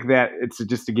 I think that it's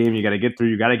just a game you got to get through.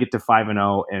 You got to get to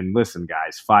 5-0. And listen,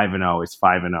 guys, 5-0 is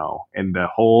 5-0, and the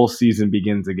whole season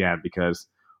begins again because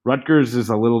Rutgers is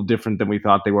a little different than we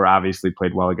thought they were. Obviously,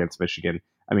 played well against Michigan.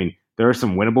 I mean, there are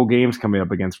some winnable games coming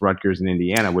up against Rutgers and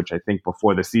Indiana, which I think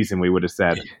before the season we would have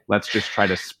said, let's just try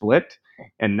to split.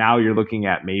 And now you're looking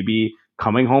at maybe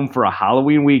coming home for a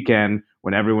Halloween weekend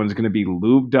when everyone's going to be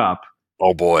lubed up.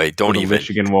 Oh boy, don't even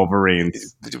Michigan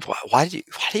Wolverines. Why do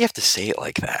you have to say it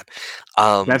like that?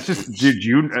 That's just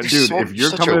dude. If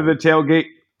you're coming to the tailgate,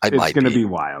 it's going to be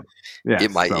wild. Yeah, it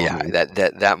might. So, yeah,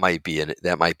 that might be in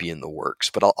the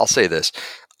works. But I'll say this.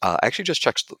 I actually just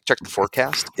checked the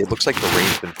forecast. It looks like the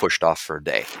rain's been pushed off for a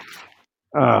day.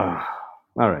 All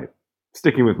right,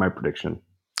 sticking with my prediction.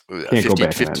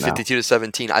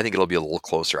 52-17. I think it'll be a little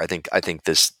closer. I think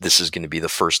this is going to be the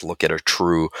first look at a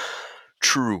true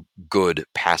good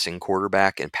passing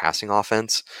quarterback and passing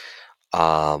offense.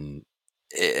 Yeah.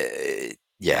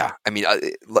 I mean,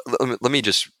 let me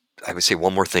just, I would say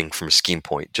one more thing from a scheme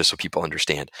point, just so people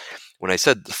understand. When I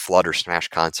said the flood or smash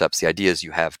concepts, the idea is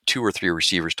you have 2 or 3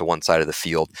 receivers to one side of the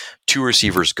field, 2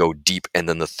 receivers go deep, and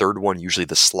then the third one, usually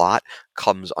the slot,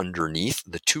 comes underneath.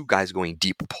 The 2 guys going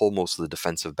deep pull most of the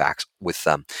defensive backs with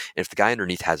them. And if the guy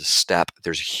underneath has a step,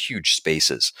 there's huge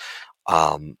spaces.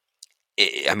 I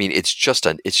mean, it's just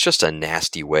a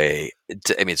nasty way.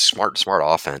 It's smart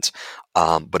offense.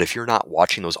 But if you're not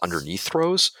watching those underneath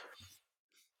throws,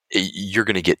 you're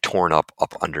going to get torn up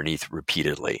underneath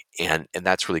repeatedly. And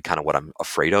that's really kind of what I'm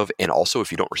afraid of. And also,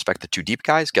 if you don't respect the 2 deep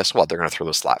guys, guess what? They're going to throw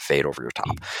the slot fade over your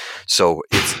top. So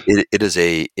it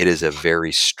is a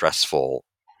very stressful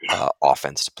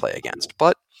offense to play against.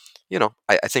 But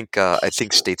I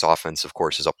think State's offense, of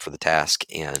course, is up for the task,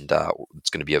 and it's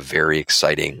going to be a very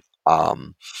exciting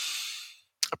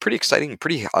a pretty exciting,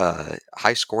 pretty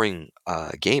high scoring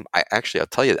game. I'll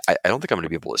tell you, I don't think I'm going to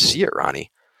be able to see it,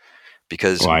 Ronnie,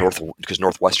 because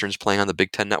Northwestern's playing on the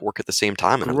Big Ten Network at the same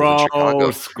time, and I'm in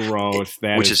Chicago. Gross,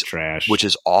 that is trash. Which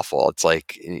is awful. It's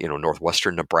like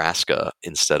Northwestern Nebraska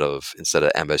instead of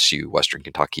MSU Western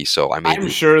Kentucky. So I'm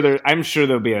sure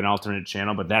there'll be an alternate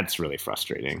channel, but that's really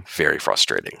frustrating. Very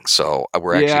frustrating. So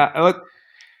we're actually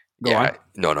Go on.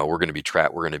 No, we're going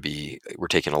to be we're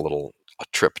taking a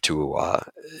trip to a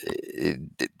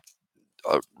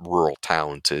rural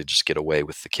town to just get away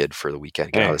with the kid for the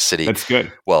weekend, get out of the city. That's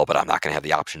good. Well, but I'm not going to have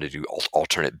the option to do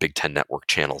alternate Big Ten Network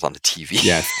channels on the TV.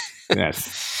 Yes.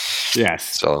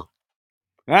 So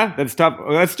that's tough.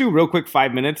 Let's do real quick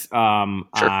 5 minutes sure. on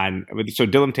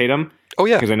Dylan Tatum. Oh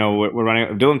yeah, because I know we're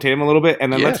running Dylan Tatum a little bit,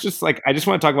 and then let's just I just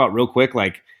want to talk about real quick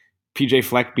PJ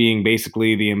Fleck being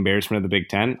basically the embarrassment of the Big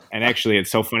Ten. And actually, it's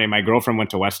so funny. My girlfriend went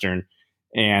to Western,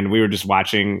 and we were just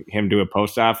watching him do a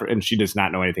post-op, and she does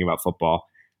not know anything about football.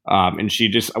 And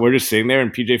we're just sitting there,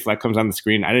 and PJ Fleck comes on the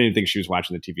screen. I didn't even think she was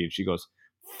watching the TV, and she goes,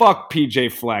 "Fuck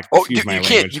PJ Fleck." Excuse my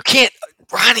language. You can't,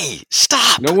 Ronnie,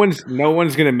 stop. No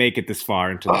one's gonna make it this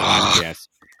far into the podcast.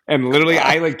 And literally,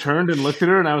 I turned and looked at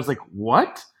her, and I was like,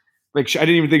 "What?" I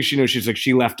didn't even think she knew. She's like,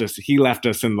 "He left us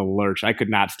in the lurch." I could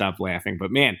not stop laughing,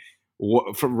 but man.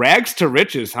 From rags to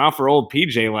riches, huh? For old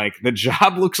PJ, the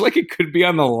job looks like it could be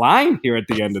on the line here at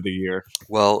the end of the year.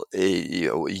 Well,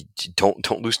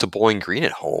 don't lose to Bowling Green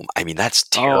at home. I mean, that's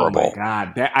terrible. Oh my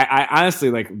God, I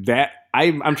honestly that.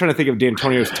 I'm trying to think of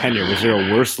D'Antonio's tenure. Was there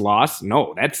a worse loss?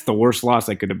 No, that's the worst loss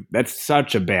I could have. That's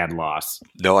such a bad loss.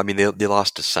 No, I mean they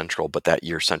lost to Central, but that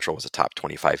year Central was a top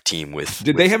 25 team with.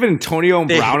 Did they have Antonio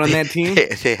Brown on that team?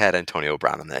 They had Antonio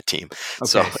Brown on that team.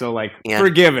 Okay, so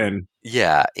forgiven.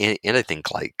 Yeah, and I think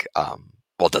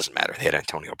it doesn't matter. They had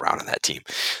Antonio Brown on that team.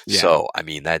 Yeah. So I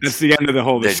mean that's the end of the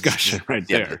whole discussion right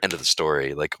there. The end of the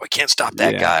story. I can't stop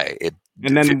that guy.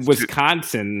 And then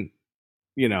Wisconsin,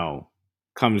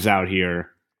 comes out here,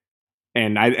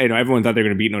 and I know everyone thought they were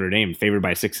going to beat Notre Dame, favored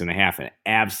by 6.5, and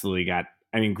absolutely got.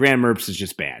 I mean, Graham Mertz is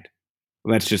just bad.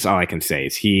 That's just all I can say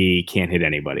is he can't hit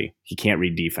anybody. He can't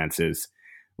read defenses.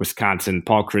 Wisconsin,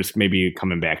 Paul Chryst maybe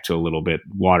coming back to a little bit.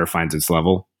 Water finds its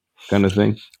level, kind of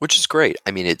thing. Which is great.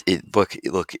 I mean, it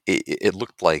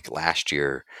looked like last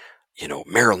year.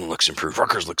 Maryland looks improved.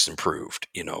 Rutgers looks improved.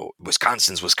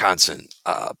 Wisconsin's Wisconsin.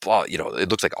 It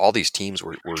looks like all these teams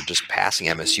were just passing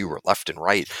MSU left and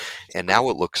right. And now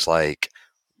it looks like,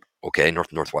 okay,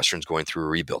 Northwestern's going through a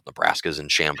rebuild. Nebraska's in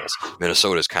shambles.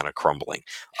 Minnesota's kind of crumbling.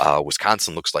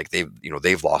 Wisconsin looks like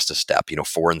they've lost a step.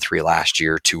 4-3 last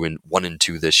year,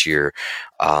 1-2 this year.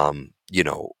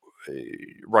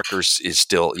 Rutgers is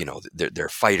still, they're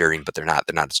fighting, but they're not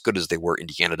as good as they were.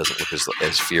 Indiana doesn't look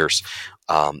as fierce,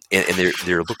 and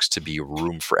there looks to be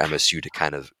room for MSU to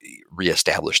kind of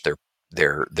reestablish their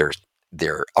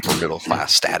upper middle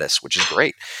class status, which is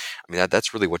great. I mean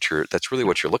that's really what you're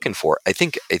looking for. I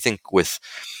think we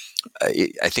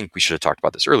should have talked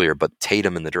about this earlier, but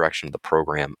Tatum in the direction of the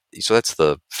program. So that's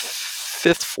the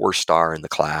 5th 4-star in the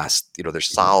class. They're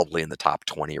solidly in the top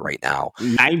 20 right now.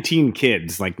 19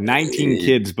 kids, 19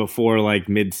 kids before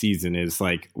mid-season is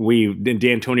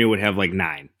D'Antonio would have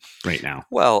 9 right now.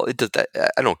 Well, it does that.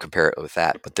 I don't compare it with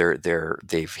that, but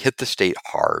they've hit the state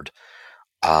hard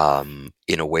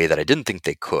in a way that I didn't think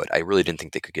they could. I really didn't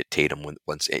think they could get Tatum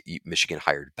once Michigan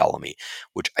hired Bellamy,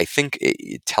 which I think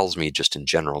it tells me just in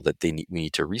general that we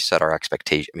need to reset our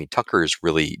expectations. I mean, Tucker is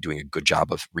really doing a good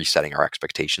job of resetting our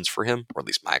expectations for him, or at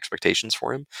least my expectations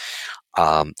for him,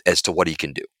 as to what he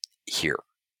can do here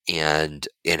and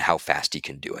how fast he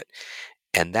can do it.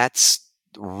 And that's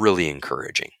really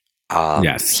encouraging.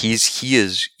 Yes,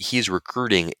 he's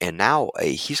recruiting, and now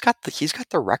he's got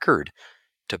the record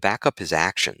to back up his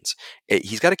actions.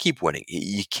 He's got to keep winning.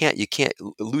 You can't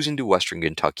losing to Western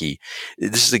Kentucky.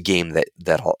 This is a game that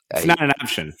it's not an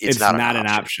option. It's not an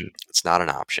option. It's not an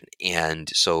option. And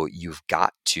so you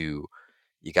got to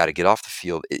get off the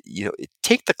field.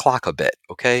 Take the clock a bit,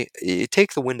 okay?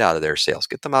 Take the wind out of their sails,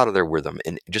 get them out of their rhythm,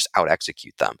 and just out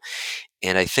execute them.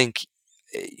 And I think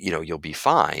you'll be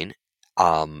fine.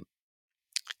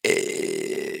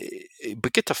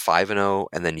 But get to 5-0,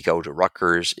 and then you go to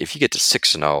Rutgers. If you get to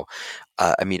 6-0,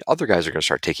 other guys are going to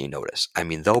start taking notice. I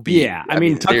mean, they'll be. Yeah,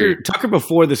 Tucker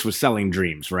before this was selling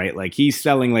dreams, right? He's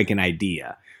selling an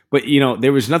idea, but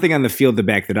there was nothing on the field to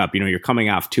back that up. You're coming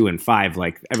off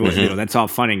 2-5, everyone. That's all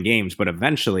fun and games, but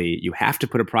eventually you have to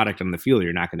put a product on the field, or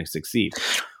you're not going to succeed.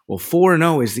 Well,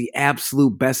 4-0 is the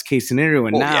absolute best case scenario,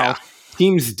 and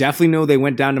teams definitely know they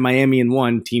went down to Miami and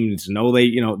won. Teams know they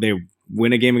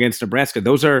win a game against Nebraska.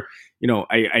 Those are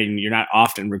you're not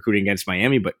often recruiting against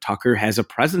Miami, but Tucker has a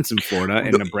presence in Florida,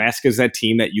 and Nebraska is that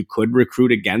team that you could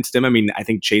recruit against him. I mean, I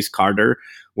think Chase Carter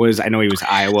I know he was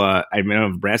Iowa,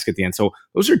 Nebraska at the end. So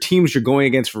those are teams you're going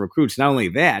against for recruits. Not only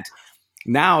that,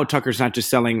 now Tucker's not just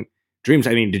selling dreams.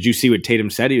 I mean, did you see what Tatum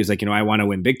said? He was like, I want to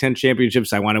win Big Ten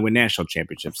championships. I want to win national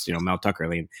championships. Mel Tucker. I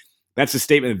mean, that's a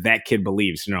statement that kid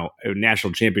believes. A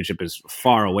national championship is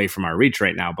far away from our reach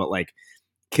right now, but like,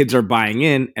 kids are buying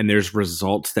in, and there's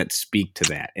results that speak to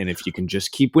that. And if you can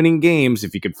just keep winning games,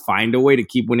 if you could find a way to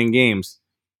keep winning games,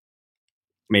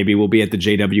 maybe we'll be at the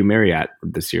JW Marriott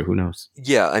this year. Who knows?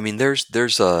 Yeah, I mean, there's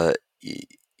if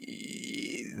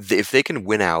they can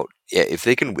win out, if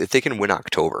they can win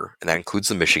October, and that includes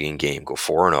the Michigan game, go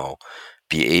 4-0,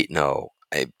 be 8-0.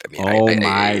 I mean,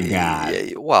 my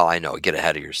God. Well, I know, get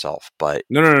ahead of yourself, but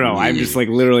no. I'm just like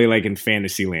literally like in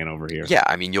fantasy land over here. Yeah,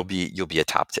 I mean, you'll be in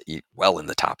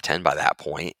the top 10 by that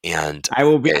point, and I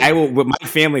will. But my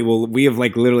family will. We have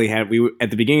like literally had.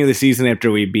 At the beginning of the season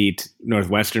after we beat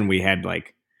Northwestern, we had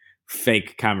like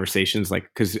fake conversations, like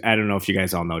because I don't know if you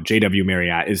guys all know, JW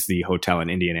Marriott is the hotel in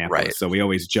Indianapolis, right? So we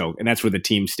always joke, and that's where the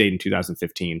team stayed in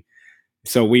 2015.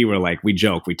 So we were like, we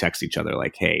joke, we text each other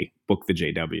like, "Hey, book the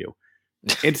JW."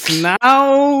 It's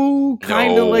now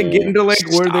kind of like getting to like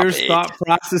where there's thought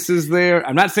processes there.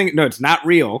 I'm not saying it's not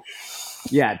real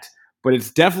yet, but it's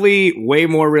definitely way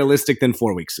more realistic than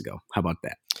 4 weeks ago. How about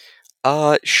that?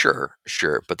 Sure,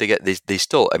 but they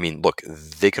still. I mean, look,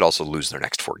 they could also lose their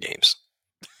next 4 games.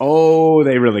 Oh,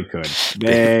 they really could.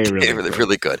 They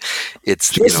really could.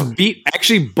 It's just beat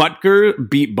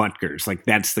Butgers. Like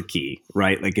that's the key,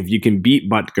 right? Like if you can beat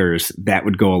Butgers, that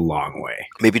would go a long way.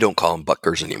 Maybe don't call them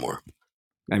Butgers anymore.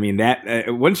 I mean, that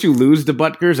once you lose to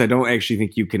Butgers, I don't actually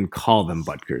think you can call them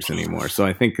Butgers anymore. So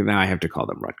I think now I have to call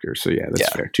them Rutgers. So yeah, that's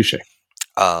fair. Touche.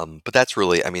 But that's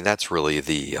really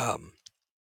the.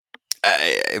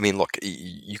 I mean, look,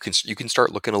 you can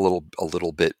start looking a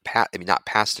little bit past. I mean, not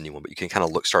past anyone, but you can kind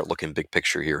of start looking big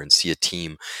picture here and see a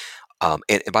team.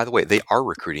 And by the way, they are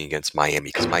recruiting against Miami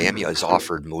because Miami has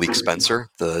offered Malik Spencer,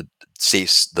 the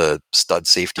stud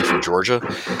safety from Georgia,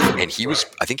 and I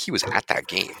think he was at that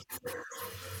game.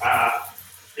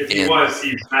 If he was,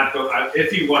 he's not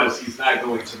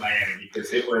going to Miami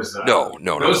because it was no.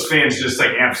 Those fans just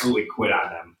like absolutely quit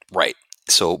on them. Right.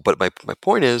 So, but my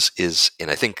point is,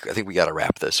 and I think we got to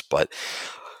wrap this, but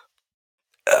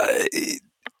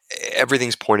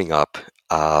everything's pointing up.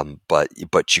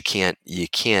 But you can't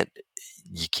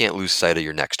lose sight of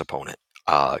your next opponent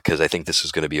because I think this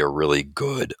is going to be a really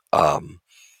good.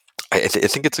 I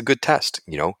think it's a good test.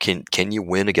 Can you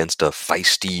win against a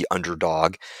feisty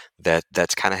underdog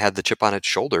that's kind of had the chip on its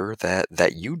shoulder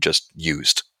that you just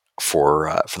used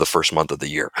for the first month of the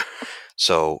year?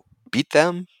 So beat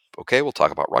them. Okay, we'll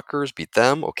talk about Rutgers. Beat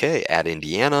them. Okay, at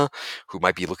Indiana, who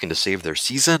might be looking to save their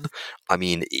season. I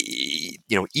mean,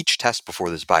 each test before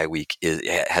this bye week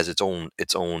has its own.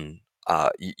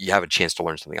 You have a chance to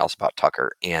learn something else about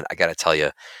Tucker, and I got to tell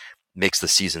you, makes the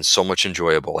season so much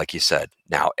enjoyable. Like you said,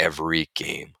 now every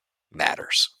game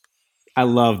matters. I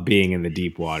love being in the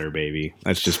deep water, baby.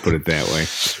 Let's just put it that way.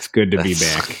 It's good to be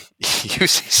back. You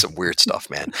say some weird stuff,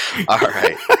 man. All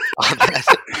right.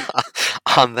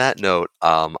 On that note,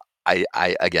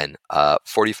 I again,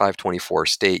 45-24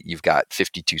 State. You've got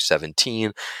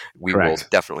 52-17. We will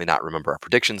definitely not remember our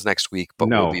predictions next week, but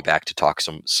we'll be back to talk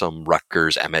some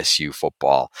Rutgers MSU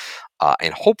football,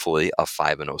 and hopefully a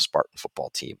 5-0 Spartan football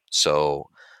team. So,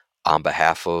 on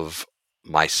behalf of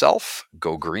myself,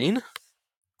 go green,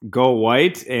 go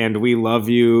white, and we love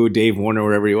you, Dave Warner,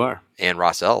 wherever you are, and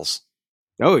Ross Ells.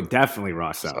 Oh, definitely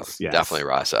Ross Ells. Yes. Definitely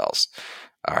Ross Ells.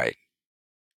 All right.